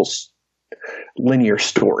actual linear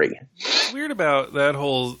story. What's weird about that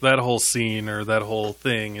whole scene or that whole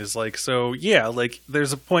thing is like, so yeah, like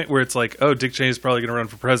there's a point where it's like, oh, Dick Cheney's probably going to run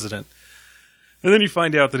for president. And then you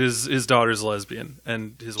find out that his daughter's a lesbian,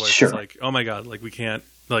 and his wife is like, "Oh my god, like we can't,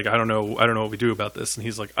 like I don't know what we do about this." And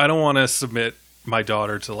he's like, "I don't want to submit my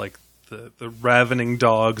daughter to like the ravening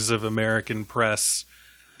dogs of American press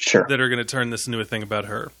that are going to turn this into a thing about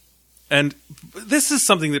her." And this is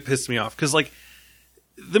something that pissed me off because like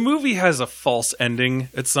the movie has a false ending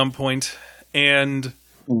at some point, and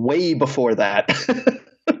way before that.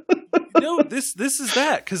 No, this is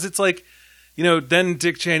that because it's like. You know, then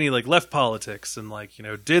Dick Cheney like left politics and like, you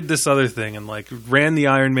know, did this other thing and like ran the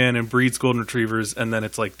Iron Man and breeds golden retrievers, and then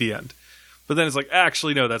it's like the end. But then it's like,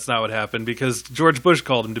 actually, no, that's not what happened because George Bush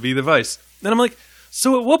called him to be the vice. And I'm like,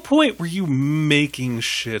 so at what point were you making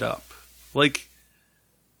shit up? Like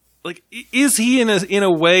is he in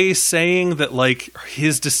a way saying that like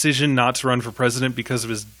his decision not to run for president because of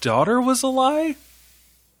his daughter was a lie?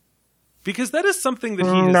 Because that is something that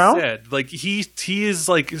he has said. Like he is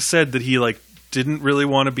like said that he like didn't really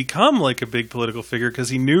want to become like a big political figure because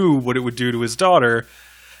he knew what it would do to his daughter.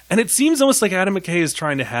 And it seems almost like Adam McKay is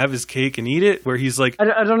trying to have his cake and eat it, where he's like,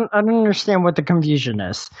 I don't understand what the confusion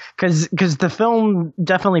is, because the film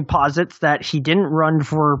definitely posits that he didn't run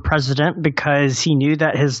for president because he knew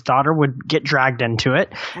that his daughter would get dragged into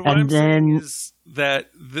it, and then is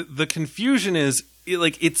that the confusion is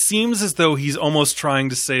like it seems as though he's almost trying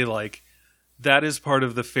to say like. That is part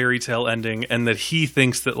of the fairy tale ending, and that he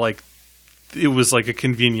thinks that like it was like a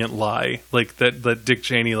convenient lie, like that Dick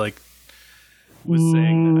Cheney like was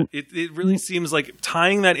saying that. It really seems like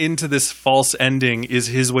tying that into this false ending is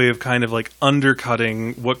his way of kind of like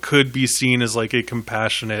undercutting what could be seen as like a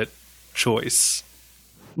compassionate choice.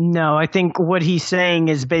 No, I think what he's saying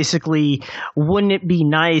is basically, wouldn't it be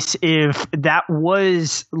nice if that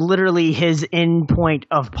was literally his end point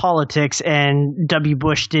of politics and W.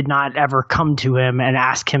 Bush did not ever come to him and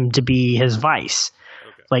ask him to be his vice?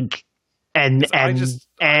 Okay. Like,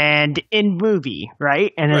 and in movie,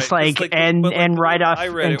 right? And it's like, and right off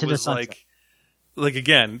into the sunset. Like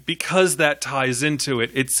again, because that ties into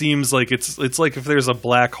it, it seems like it's like if there's a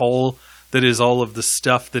black hole that is all of the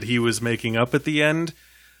stuff that he was making up at the end.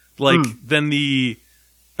 Like, then the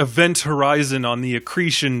event horizon on the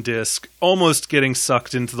accretion disk almost getting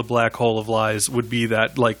sucked into the black hole of lies would be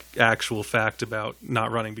that, like, actual fact about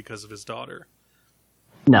not running because of his daughter.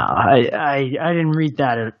 No, I didn't read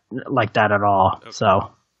that like that at all. Okay.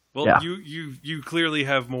 So, well, yeah. You clearly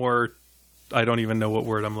have more, I don't even know what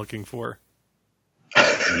word I'm looking for.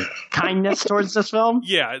 Kindness towards this film?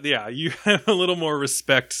 Yeah, you have a little more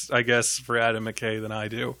respect, I guess, for Adam McKay than I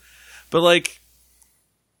do. But, like...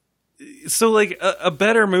 So, like, a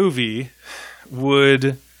better movie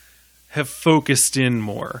would have focused in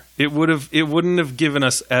more. It wouldn't have given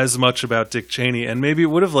us as much about Dick Cheney, and maybe it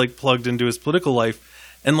would have, like, plugged into his political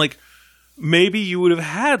life. And, like, maybe you would have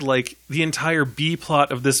had, like, the entire B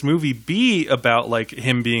plot of this movie be about, like,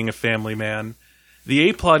 him being a family man. The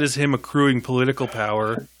A plot is him accruing political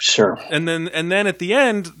power. Sure. And then at the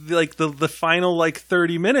end, like, the final, like,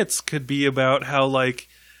 30 minutes could be about how, like,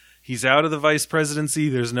 he's out of the vice presidency.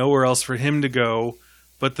 There's nowhere else for him to go,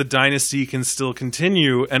 but the dynasty can still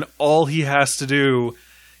continue. And all he has to do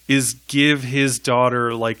is give his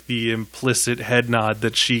daughter like the implicit head nod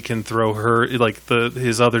that she can throw her, like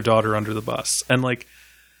his other daughter under the bus. And like,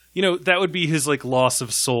 you know, that would be his like loss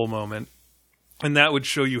of soul moment. And that would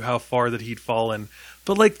show you how far that he'd fallen.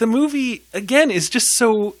 But like the movie again is just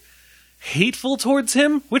so hateful towards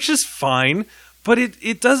him, which is fine. But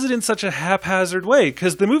it does it in such a haphazard way,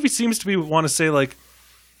 because the movie seems to want to say, like,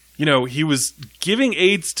 you know, he was giving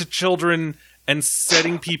AIDS to children and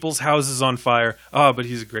setting people's houses on fire. But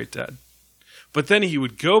he's a great dad. But then he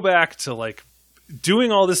would go back to, like,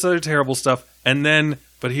 doing all this other terrible stuff, and then,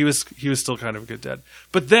 but he was still kind of a good dad.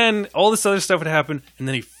 But then all this other stuff would happen, and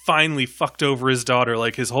then he finally fucked over his daughter,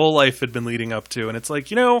 like his whole life had been leading up to. And it's like,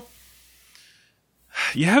 you know,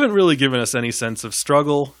 you haven't really given us any sense of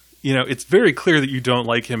struggle. You know, it's very clear that you don't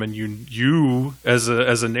like him, and you as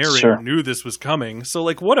a narrator knew this was coming. So,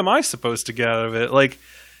 like, what am I supposed to get out of it? Like,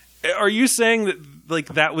 are you saying that, like,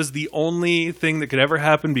 that was the only thing that could ever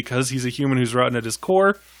happen because he's a human who's rotten at his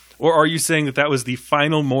core? Or are you saying that that was the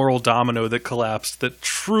final moral domino that collapsed that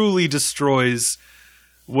truly destroys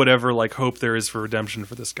whatever, like, hope there is for redemption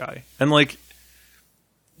for this guy? And, like,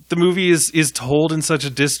 the movie is told in such a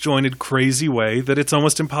disjointed, crazy way that it's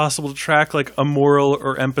almost impossible to track like a moral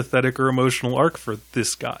or empathetic or emotional arc for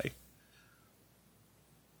this guy.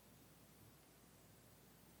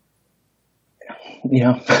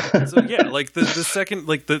 Yeah. So yeah, like the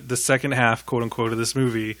second half, quote unquote, of this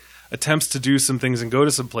movie, attempts to do some things and go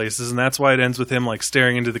to some places, and that's why it ends with him like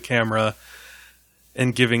staring into the camera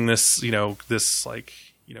and giving this, this like,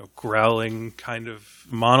 growling kind of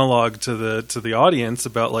monologue to the audience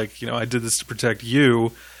about like, I did this to protect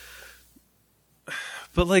you.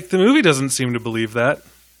 But like the movie doesn't seem to believe that.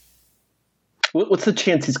 What's the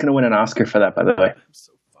chance he's going to win an Oscar for that, by the way? I'm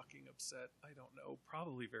so fucking upset. I don't know.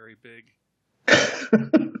 Probably very big.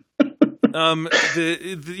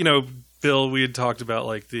 Bill, we had talked about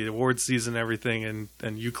like the awards season and everything,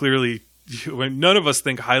 and you clearly, none of us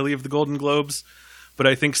think highly of the Golden Globes, but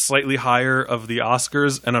I think slightly higher of the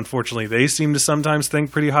Oscars, and unfortunately they seem to sometimes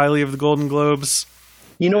think pretty highly of the Golden Globes.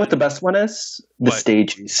 You know what the best one is? The What?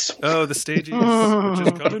 Stagies. Oh, the Stages,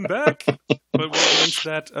 which is coming back. But we'll get into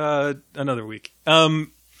that another week.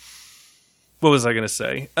 What was I going to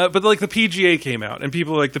say? But like the PGA came out, and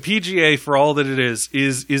people are like, the PGA, for all that it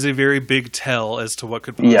is a very big tell as to what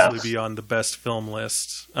could possibly be on the best film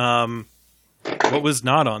list. What was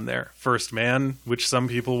not on there? First Man, which some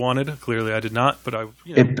people wanted. Clearly, I did not, but I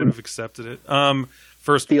would have accepted it.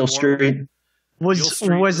 First Beale War. Street. Was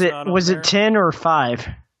not on there. it 10 or 5?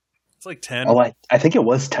 It's like 10. Oh, I think it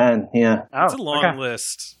was 10. Yeah. It's a long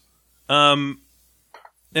list. And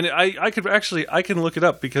I can look it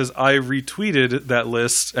up because I retweeted that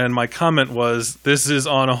list, and my comment was, "This is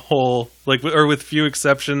on a whole, like, or with few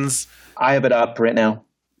exceptions." I have it up right now.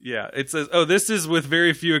 Yeah, it says, "Oh, this is with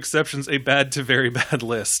very few exceptions a bad to very bad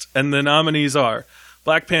list," and the nominees are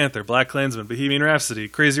Black Panther, Black Klansman, Bohemian Rhapsody,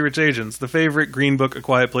 Crazy Rich Asians, The Favorite, Green Book, A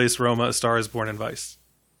Quiet Place, Roma, A Star Is Born, and Vice.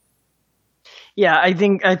 Yeah, I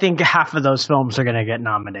think half of those films are going to get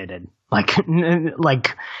nominated. Like,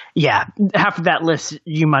 half of that list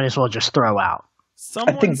you might as well just throw out.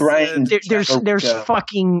 I think Brian. There's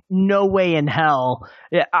fucking no way in hell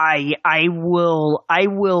I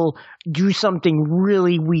will do something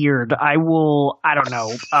really weird. I don't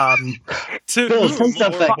know. Bill, say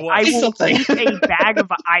something. I will eat a bag of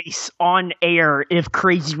ice on air if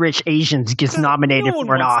Crazy Rich Asians gets nominated No one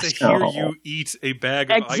for an wants Oscar. to hear you eat a bag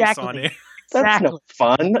of ice on air. That's no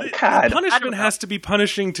fun. God. Punishment has to be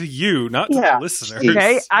punishing to you, not to the listeners.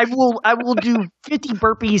 Okay, I will do 50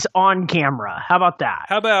 burpees on camera. How about that?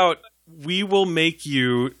 How about we will make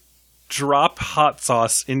you drop hot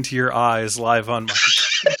sauce into your eyes live on mic?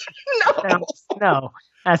 No,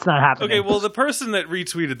 that's not happening. Okay, well, the person that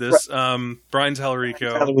retweeted this, Brian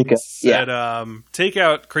Tallarico, said, take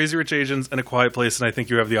out Crazy Rich Asians and A Quiet Place, and I think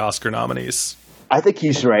you have the Oscar nominees. I think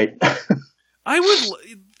he's right.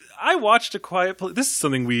 I watched A Quiet Place. This is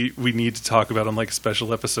something we need to talk about on like a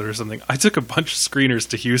special episode or something. I took a bunch of screeners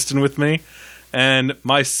to Houston with me, and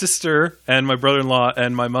my sister and my brother-in-law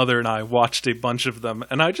and my mother and I watched a bunch of them,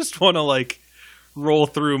 and I just want to like roll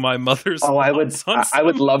through my mother's. Oh, I would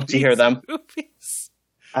love to hear them. Movies.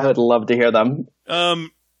 I would love to hear them.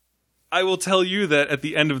 I will tell you that at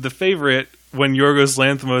the end of The Favorite, when Yorgos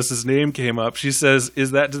Lanthimos' name came up, she says,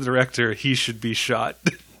 "Is that the director? He should be shot."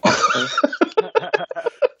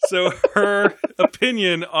 So her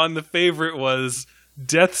opinion on The Favorite was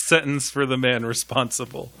death sentence for the man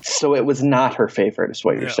responsible. So it was not her favorite, is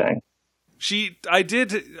what you're saying. She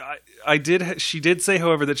did say,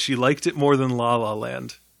 however, that she liked it more than La La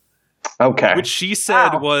Land. Okay. Which she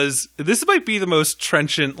said was, this might be the most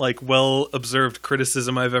trenchant, like, well-observed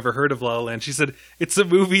criticism I've ever heard of La La Land. She said, it's a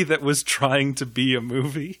movie that was trying to be a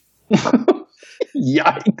movie.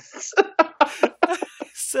 Yikes.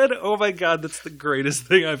 Said, oh my god, that's the greatest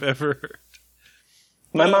thing I've ever heard.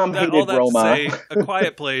 My mom hated all that Roma. To say, A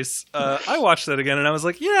Quiet Place. I watched that again, and I was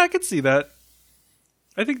like, yeah, I could see that.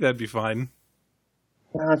 I think that'd be fine.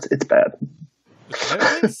 No, it's bad. A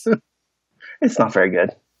Quiet Place? It's not very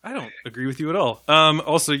good. I don't agree with you at all.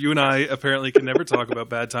 Also, you and I apparently can never talk about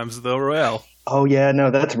Bad Times at the El Royale. Oh, yeah, no,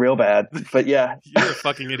 that's real bad. But yeah. You're a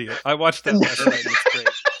fucking idiot. I watched that last night, and it's great.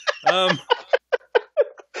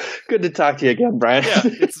 Good to talk to you again, Brian. Yeah,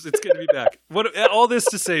 it's good to be back. All this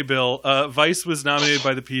to say, Bill, Vice was nominated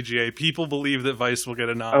by the PGA. People believe that Vice will get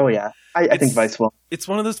a nom. Oh yeah, I think Vice will. It's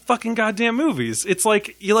one of those fucking goddamn movies. It's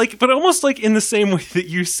like but almost like in the same way that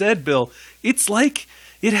you said, Bill. It's like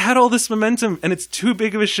it had all this momentum, and it's too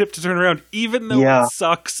big of a ship to turn around. Even though it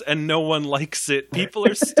sucks and no one likes it, people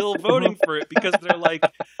are still voting for it because they're like,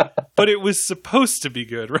 but it was supposed to be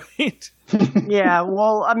good, right? Yeah,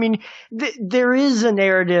 well, I mean, there is a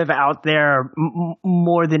narrative out there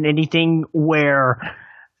more than anything where,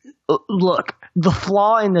 look, the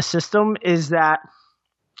flaw in the system is that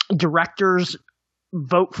directors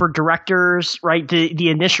vote for directors, right? The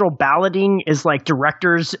initial balloting is like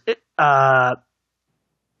directors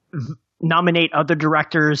nominate other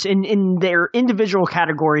directors in their individual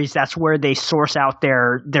categories. That's where they source out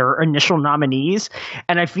their initial nominees.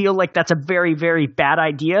 And I feel like that's a very, very bad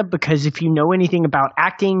idea, because if you know anything about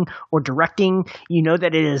acting or directing, you know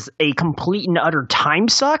that it is a complete and utter time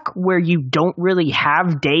suck where you don't really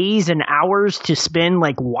have days and hours to spend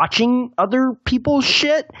like watching other people's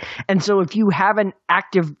shit. And so if you have an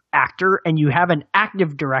active actor and you have an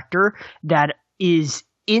active director that is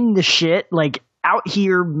in the shit, like out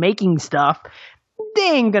here making stuff, they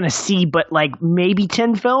ain't gonna see but like maybe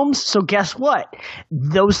 10 films. So guess what?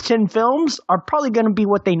 Those 10 films are probably gonna be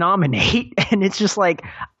what they nominate. And it's just like,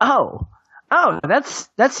 oh,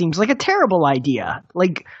 that seems like a terrible idea.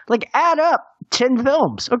 Like add up 10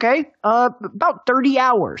 films, okay? About 30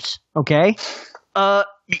 hours, okay?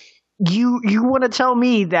 You want to tell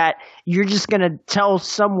me that you're just going to tell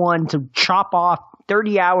someone to chop off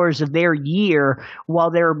 30 hours of their year while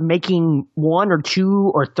they're making 1 or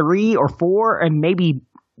 2 or 3 or 4 and maybe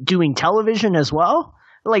doing television as well?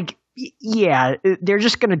 Like, yeah, they're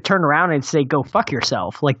just going to turn around and say, go fuck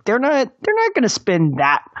yourself. Like, they're not going to spend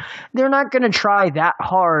that. They're not going to try that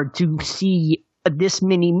hard to see this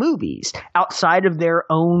many movies outside of their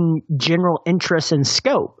own general interest and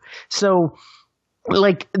scope. So,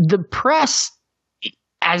 like, the press,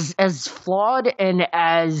 as flawed and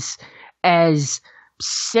as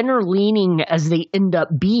center-leaning as they end up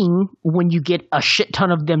being when you get a shit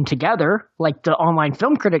ton of them together, like the Online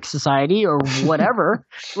Film Critics Society or whatever,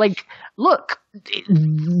 like, look,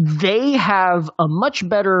 they have a much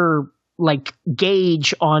better, like,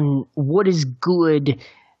 gauge on what is good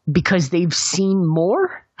because they've seen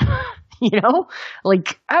more, you know?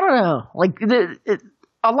 Like, I don't know. Like,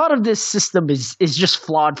 a lot of this system is just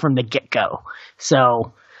flawed from the get-go.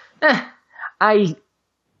 So,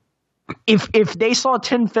 if they saw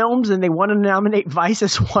 10 films and they wanted to nominate Vice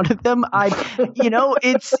as one of them,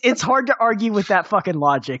 it's hard to argue with that fucking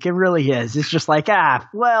logic. It really is. It's just like,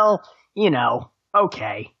 well,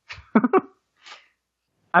 okay.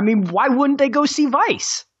 I mean, why wouldn't they go see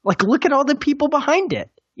Vice? Like, look at all the people behind it,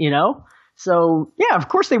 So, yeah, of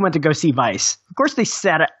course they went to go see Vice. Of course they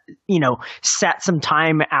sat some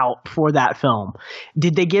time out for that film.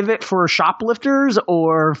 Did they give it for Shoplifters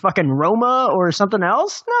or fucking Roma or something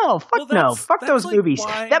else? No, no. Fuck those movies.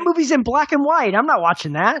 Why... That movie's in black and white. I'm not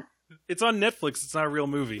watching that. It's on Netflix. It's not a real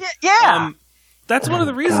movie. Yeah. That's one of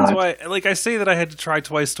the reasons why, like, I say that I had to try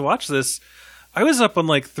twice to watch this. I was up on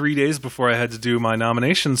like 3 days before I had to do my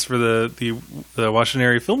nominations for the Washington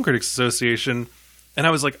Area Film Critics Association. And I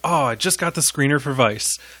was like, oh, I just got the screener for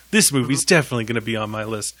Vice. This movie's definitely going to be on my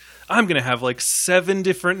list. I'm going to have like 7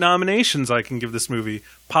 different nominations I can give this movie.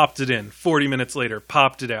 Popped it in. 40 minutes later,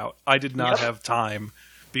 popped it out. I did not have time.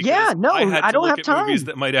 Because I don't have time. Movies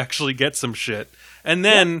that might actually get some shit. And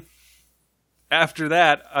then after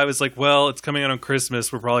that, I was like, well, it's coming out on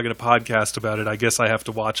Christmas. We're probably going to podcast about it. I guess I have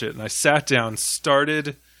to watch it. And I sat down,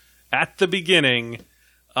 started at the beginning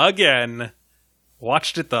again,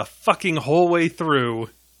 watched it the fucking whole way through,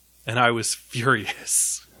 and I was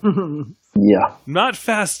furious. Yeah. Not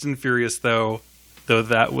Fast and Furious, though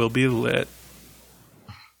that will be lit.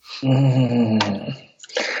 All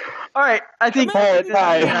right, I think...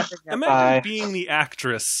 Imagine being the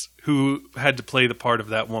actress who had to play the part of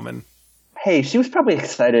that woman. Hey, she was probably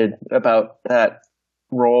excited about that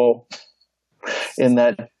role in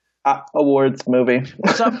that awards movie.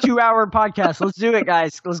 It's up 2-hour podcast. Let's do it,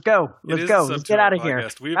 guys. Let's go. Let's get out of here.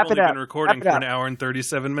 We've only been recording for an hour and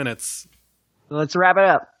 37 minutes. Let's wrap it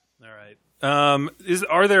up. All right.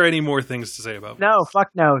 Are there any more things to say about this? No, fuck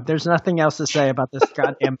no. There's nothing else to say about this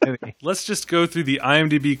goddamn movie. Let's just go through the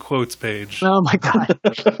IMDb quotes page. Oh my god.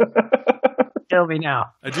 Kill me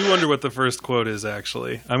now. I do wonder what the first quote is,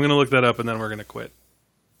 actually. I'm going to look that up and then we're going to quit.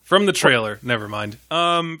 From the trailer. Never mind.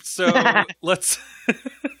 So let's...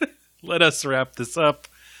 Let us wrap this up.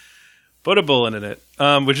 Put a bullet in it,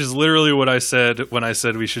 which is literally what I said when I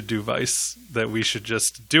said we should do Vice, that we should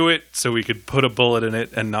just do it so we could put a bullet in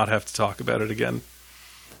it and not have to talk about it again.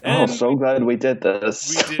 And so glad we did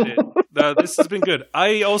this. We did it. This has been good.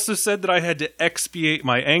 I also said that I had to expiate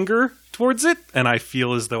my anger towards it, and I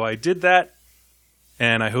feel as though I did that,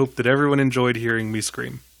 and I hope that everyone enjoyed hearing me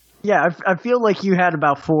scream. Yeah, I feel like you had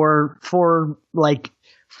about four like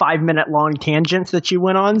 5-minute long tangents that you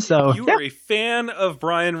went on. So you are a fan of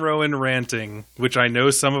Brian Rowan ranting, which I know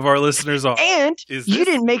some of our listeners are. And you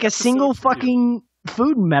didn't make a single fucking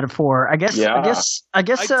food metaphor. I guess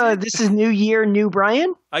this is New Year, New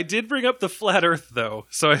Brian. I did bring up the flat Earth though,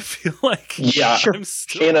 so I feel like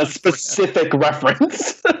in a specific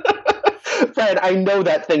reference. Fred, I know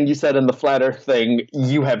that thing you said in the flat Earth thing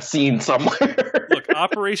you have seen somewhere. Look,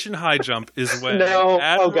 Operation High Jump is when No.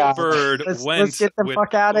 Admiral Byrd Let's went get the with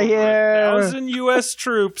fuck out of over here. 1,000 U.S.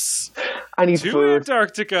 troops I need to food.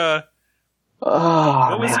 Antarctica. Oh,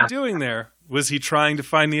 What was man. he doing there? Was he trying to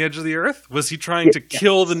find the edge of the Earth? Was he trying to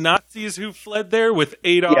kill the Nazis who fled there with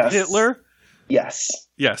Adolf Yes. Hitler? Yes.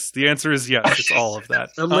 Yes, the answer is yes. It's all of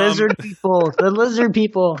that. The lizard people. The lizard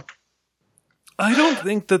people. I don't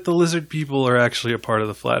think that the lizard people are actually a part of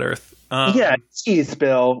the flat Earth. Yeah, geez,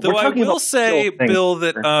 Bill. Though We're I talking will about say, real things. Bill,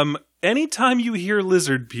 that anytime you hear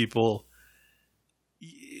lizard people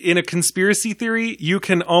in a conspiracy theory, you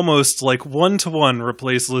can almost like 1-to-1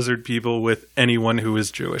 replace lizard people with anyone who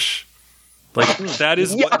is Jewish. Like that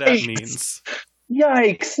is what that Yikes. means.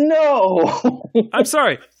 Yikes, no. I'm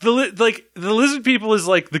sorry. The lizard people is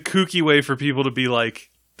like the kooky way for people to be like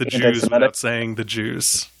the Jews Anti-Semitic. without saying the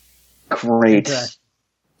Jews. Great.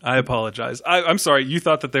 I apologize. I'm sorry. You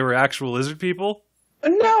thought that they were actual lizard people?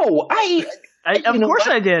 No, Of know course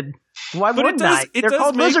what? I did. Why But it wouldn't does- I? it They're does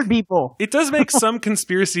called make- lizard people. It does make some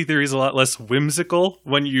conspiracy theories a lot less whimsical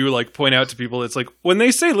when you like point out to people it's like when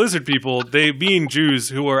they say lizard people, they mean Jews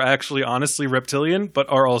who are actually honestly reptilian but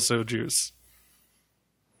are also Jews.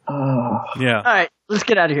 Yeah, All right, let's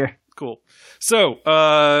get out of here. cool. So,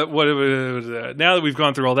 now that we've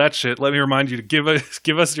gone through all that shit, let me remind you to give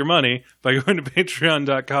us your money by going to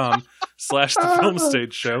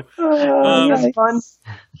patreon.com/thefilmstage That's fun.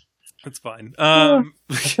 It's fine.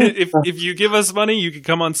 If you give us money, you can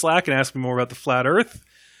come on Slack and ask me more about the flat Earth.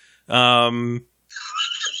 I'm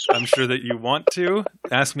sure that you want to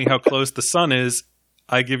ask me how close the sun is.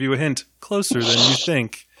 I give you a hint: closer than you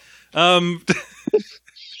think.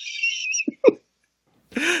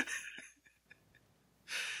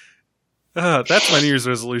 That's my New Year's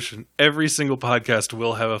resolution. Every single podcast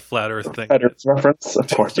will have a flat Earth thing. Better reference, of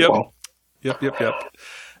course it Yep. will. Yep.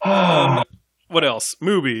 What else?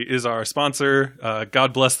 Mubi is our sponsor.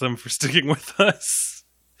 God bless them for sticking with us.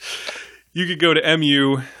 You could go to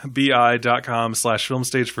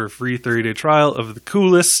mubi.com/filmstage for a free 30-day trial of the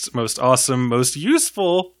coolest, most awesome, most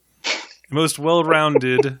useful, most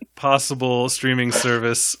well-rounded possible streaming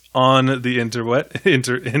service on the internet.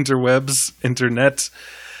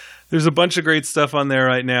 There's a bunch of great stuff on there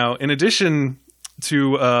right now. In addition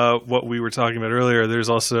to what we were talking about earlier, there's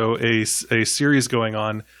also a series going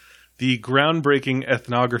on, the groundbreaking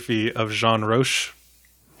ethnography of Jean Roche.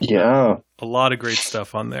 Yeah. A lot of great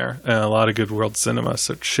stuff on there, and a lot of good world cinema.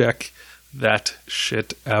 So check that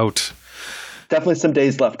shit out. Definitely some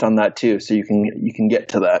days left on that too, so you can get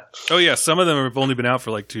to that. Oh yeah, some of them have only been out for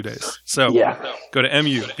like 2 days. So Yeah. go to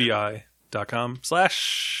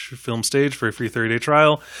mubi.com/filmstage for a free 30-day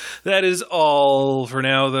trial. That is all for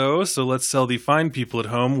now, though. So let's tell the fine people at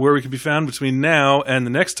home where we can be found between now and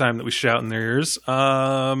the next time that we shout in their ears.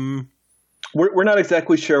 We're not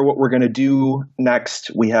exactly sure what we're going to do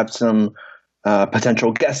next. We have some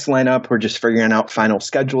potential guests line up. We're just figuring out final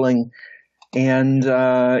scheduling. And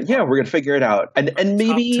we're going to figure it out. And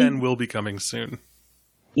maybe Top 10 will be coming soon.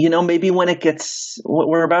 Maybe when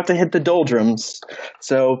we're about to hit the doldrums.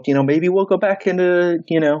 So, maybe we'll go back into,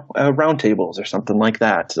 roundtables or something like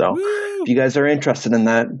that. So if you guys are interested in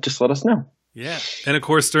that, just let us know. Yeah. And of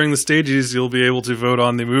course, during the stages, you'll be able to vote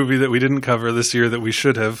on the movie that we didn't cover this year that we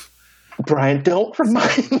should have. Brian, don't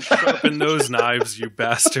remind me. Sharpen those knives, you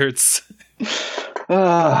bastards.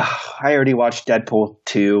 I already watched Deadpool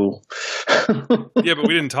 2. Yeah, but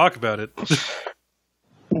we didn't talk about it.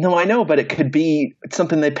 No, I know, but it could be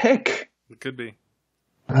something they pick. It could be.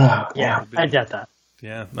 Yeah, I get that.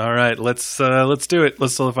 Yeah. All right. Let's do it.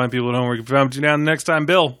 Let's tell the fine people at home where we can find you now next time.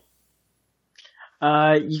 Bill.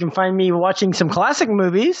 You can find me watching some classic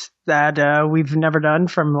movies that we've never done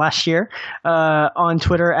from last year on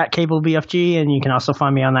Twitter at CableBFG, and you can also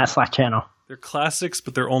find me on that Slack channel. They're classics,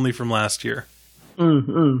 but they're only from last year.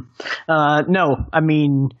 No, I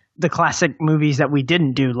mean the classic movies that we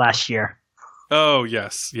didn't do last year. Oh,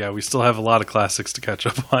 yes. Yeah, we still have a lot of classics to catch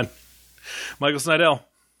up on. Michael Snydell.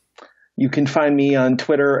 You can find me on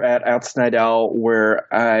Twitter at @Snydell, where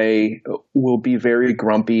I will be very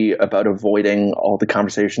grumpy about avoiding all the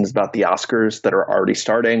conversations about the Oscars that are already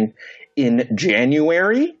starting in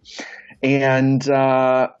January. And,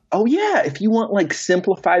 if you want like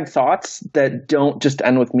simplified thoughts that don't just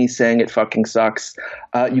end with me saying it fucking sucks,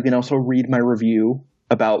 you can also read my review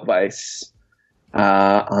about Vice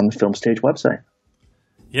on the Film Stage website.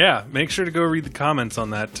 Yeah, make sure to go read the comments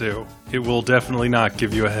on that, too. It will definitely not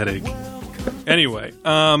give you a headache. Anyway,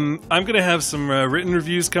 I'm going to have some written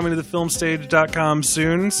reviews coming to thefilmstage.com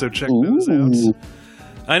soon, so check those out.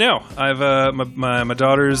 I know. I've my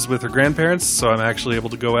daughter's with her grandparents, so I'm actually able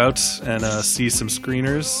to go out and see some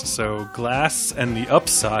screeners. So Glass and The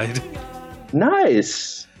Upside.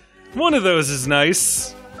 Nice. One of those is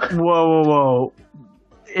nice. Whoa.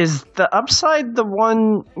 Is The Upside the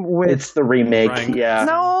one with... It's the remake, Brian. yeah.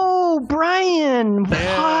 No, Brian,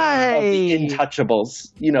 why? Of the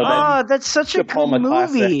Intouchables. You know, That's such a De Palma good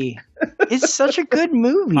movie. It's such a good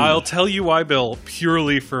movie. I'll tell you why, Bill.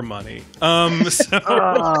 Purely for money. So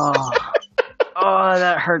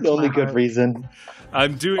that hurts. the only my good heart. reason.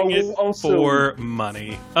 I'm doing it also- for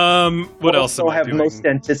money. What else am also I have doing? most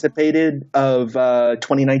anticipated of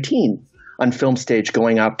 2019 on Film Stage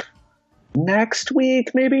going up next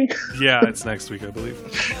week, maybe? Yeah, it's next week, I believe.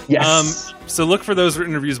 Yes. So look for those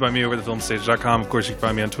written reviews by me over at thefilmstage.com. Of course, you can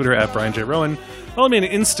find me on Twitter at Brian J. Rowan. Follow me on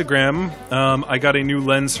Instagram. I got a new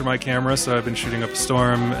lens for my camera, so I've been shooting up a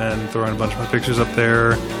storm and throwing a bunch of my pictures up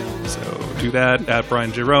there. So do that at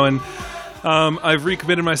Brian J. Rowan. I've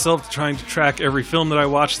recommitted myself to trying to track every film that I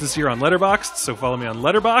watched this year on Letterboxd, so follow me on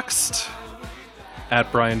Letterboxd at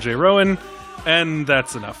Brian J. Rowan. And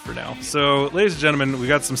that's enough for now. So, ladies and gentlemen, we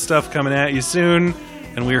got some stuff coming at you soon,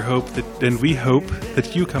 and we hope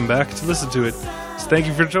that you come back to listen to it. So thank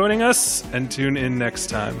you for joining us, and tune in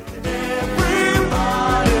next time.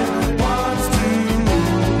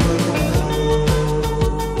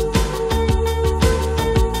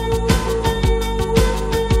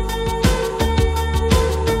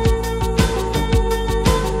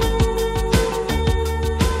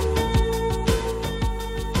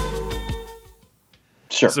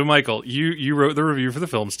 Sure. So, Michael, you wrote the review for the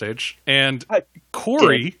Film Stage, and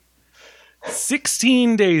Corey,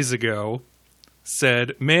 16 days ago,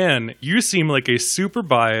 said, "Man, you seem like a super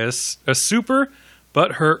butthurt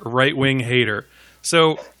right-wing hater."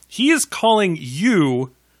 So he is calling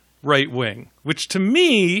you right-wing, which to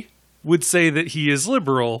me would say that he is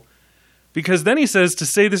liberal, because then he says to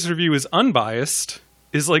say this review is unbiased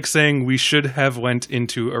is like saying we should have went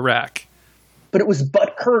into Iraq. But it was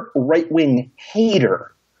butthurt right-wing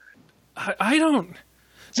hater. I don't...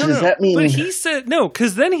 So does that mean... But he said... No,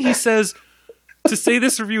 because then he says to say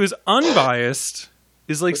this review is unbiased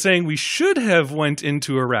is like saying we should have went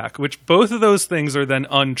into Iraq, which both of those things are then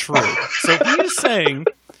untrue. So he is saying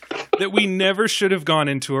that we never should have gone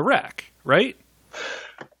into Iraq, right?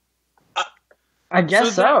 I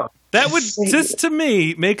guess so. That would, just to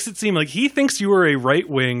me, makes it seem like he thinks you are a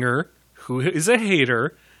right-winger who is a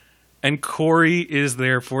hater, and Corey is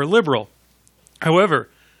therefore liberal. However,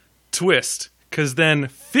 twist, because then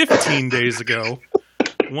 15 days ago,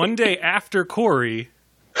 one day after Corey,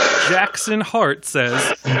 Jackson Hart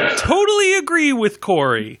says, "Totally agree with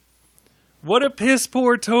Corey. What a piss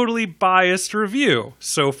poor, totally biased review.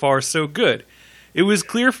 So far, so good. It was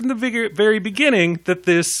clear from the very beginning that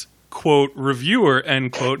this, quote, reviewer,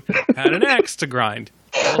 end quote, had an axe to grind.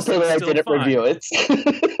 So I didn't review it.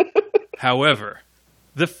 However,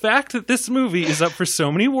 the fact that this movie is up for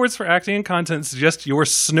so many awards for acting and content suggests your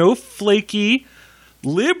snowflakey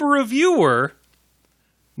lib reviewer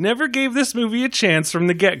never gave this movie a chance from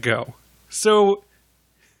the get-go. So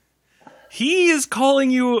he is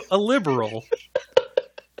calling you a liberal.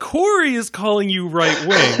 Corey is calling you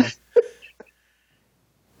right-wing.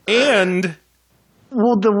 And...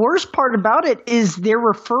 Well, the worst part about it is they're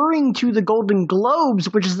referring to the Golden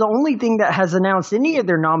Globes, which is the only thing that has announced any of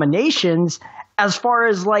their nominations as far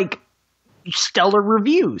as, like, stellar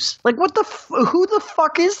reviews. Like, what the who the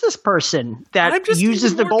fuck is this person that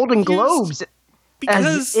uses the Golden Globes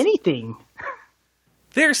as anything?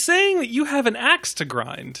 They're saying that you have an axe to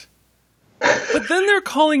grind, but then they're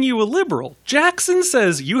calling you a liberal. Jackson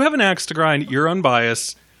says you have an axe to grind, you're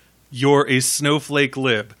unbiased, you're a snowflake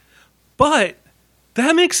lib. But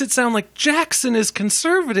that makes it sound like Jackson is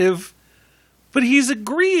conservative, but he's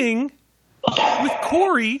agreeing with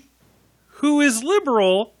Corey, who is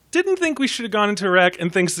liberal, didn't think we should have gone into Iraq,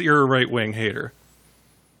 and thinks that you're a right-wing hater.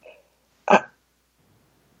 I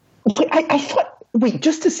thought,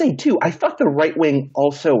 just to say, too, I thought the right wing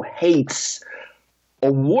also hates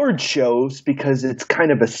award shows because it's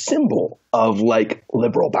kind of a symbol of, like,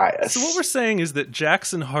 liberal bias. So what we're saying is that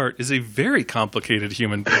Jackson Hart is a very complicated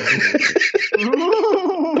human being.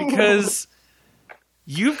 Because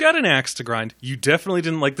you've got an axe to grind. You definitely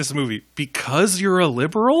didn't like this movie because you're a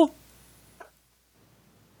liberal?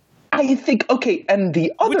 I think, okay, and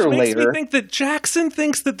the other Which makes layer... me think that Jackson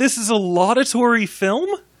thinks that this is a laudatory film?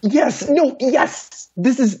 Yes,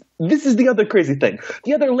 this is the other crazy thing.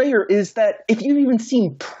 The other layer is that if you've even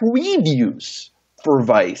seen previews for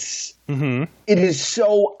Vice, it is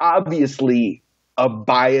so obviously a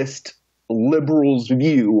biased liberal's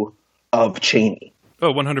view of Cheney.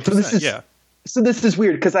 Oh, 100%, yeah. So this is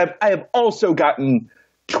weird because I have also gotten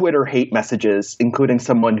Twitter hate messages, including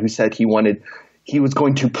someone who said he was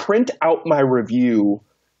going to print out my review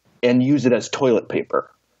and use it as toilet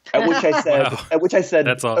paper. At which I said,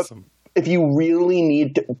 that's awesome. If you really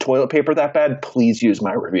need toilet paper that bad, please use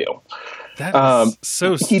my review. That is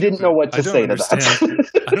so stupid. He didn't know what to say to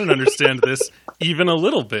that. I don't understand this even a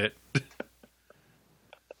little bit.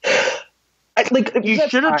 You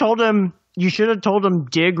should have told him. You should have told him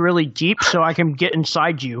dig really deep so I can get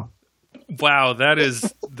inside you. Wow, that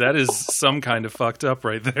is some kind of fucked up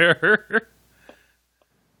right there.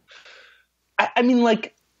 I mean,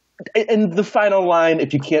 like, and the final line,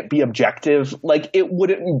 if you can't be objective, like, it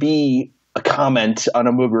wouldn't be a comment on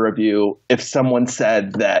a movie review if someone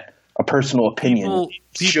said that a personal opinion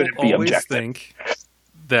shouldn't be objective. People always think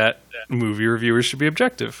that movie reviewers should be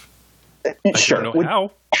objective. Sure. I don't know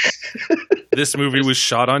how. This movie was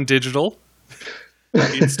shot on digital.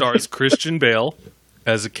 It stars Christian Bale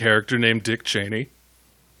as a character named Dick Cheney.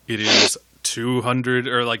 It is 200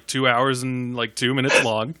 or like 2 hours and like 2 minutes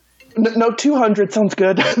long. No, 200 sounds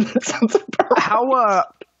good. That sounds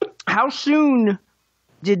how soon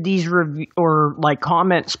did these review or like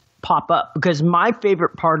comments pop up? Because my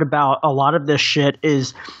favorite part about a lot of this shit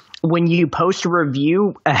is when you post a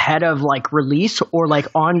review ahead of like release or like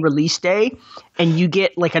on release day and you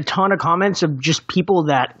get like a ton of comments of just people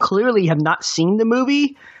that clearly have not seen the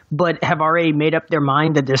movie but have already made up their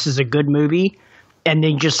mind that this is a good movie, and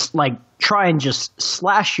they just like try and just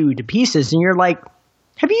slash you to pieces, and you're like,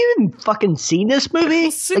 have you even fucking seen this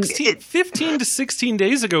movie? 15 to 16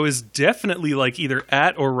 days ago is definitely like either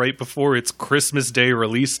at or right before its Christmas Day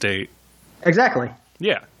release date. Exactly.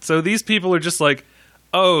 Yeah. So these people are just like,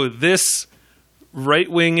 oh, this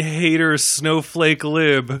right-wing hater snowflake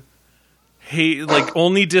lib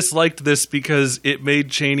only disliked this because it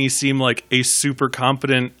made Cheney seem like a super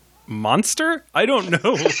competent monster? I don't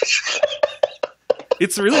know.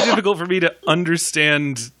 It's really difficult for me to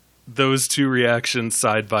understand those two reactions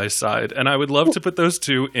side by side, and I would love to put those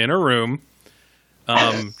two in a room,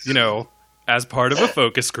 as part of a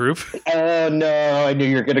focus group. Oh no, I knew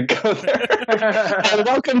you were going to go there. And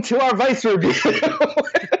welcome to our Vice review.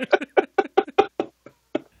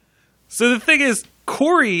 So the thing is,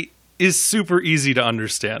 Corey is super easy to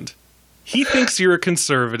understand. He thinks you're a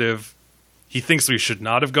conservative. He thinks we should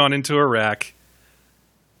not have gone into Iraq.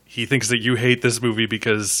 He thinks that you hate this movie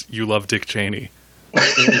because you love Dick Cheney. What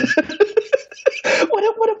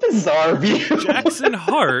a bizarre view. Jackson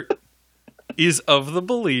Hart is of the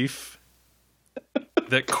belief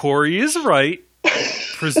that Corey is right,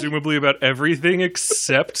 presumably about everything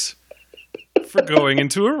except for going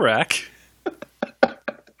into Iraq,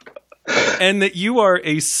 and that you are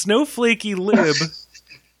a snowflakey lib,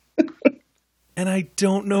 and I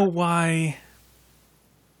don't know why.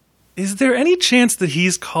 Is there any chance that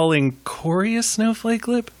he's calling Corey a snowflake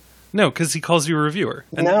lib? No, because he calls you a reviewer,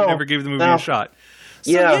 and you never gave the movie a shot.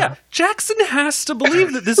 So yeah, Jackson has to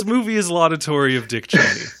believe that this movie is laudatory of Dick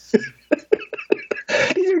Cheney.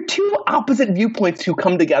 These are two opposite viewpoints who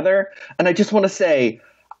come together, and I just want to say,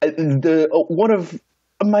 one of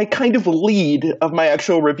my kind of lead of my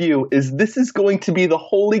actual review is this is going to be the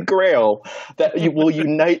holy grail that will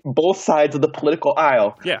unite both sides of the political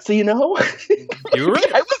aisle. Yeah. So you were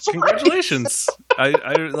right. Congratulations. Right.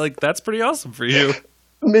 I like that's pretty awesome for you.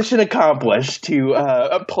 Mission accomplished to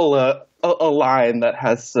pull a line that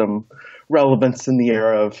has some relevance in the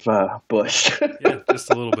era of Bush. Yeah,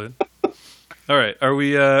 just a little bit. All right, are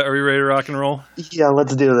we ready to rock and roll? Yeah,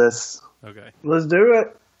 let's do this. Okay, let's do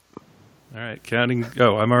it. All right, counting.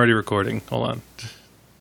 Oh, I'm already recording. Hold on.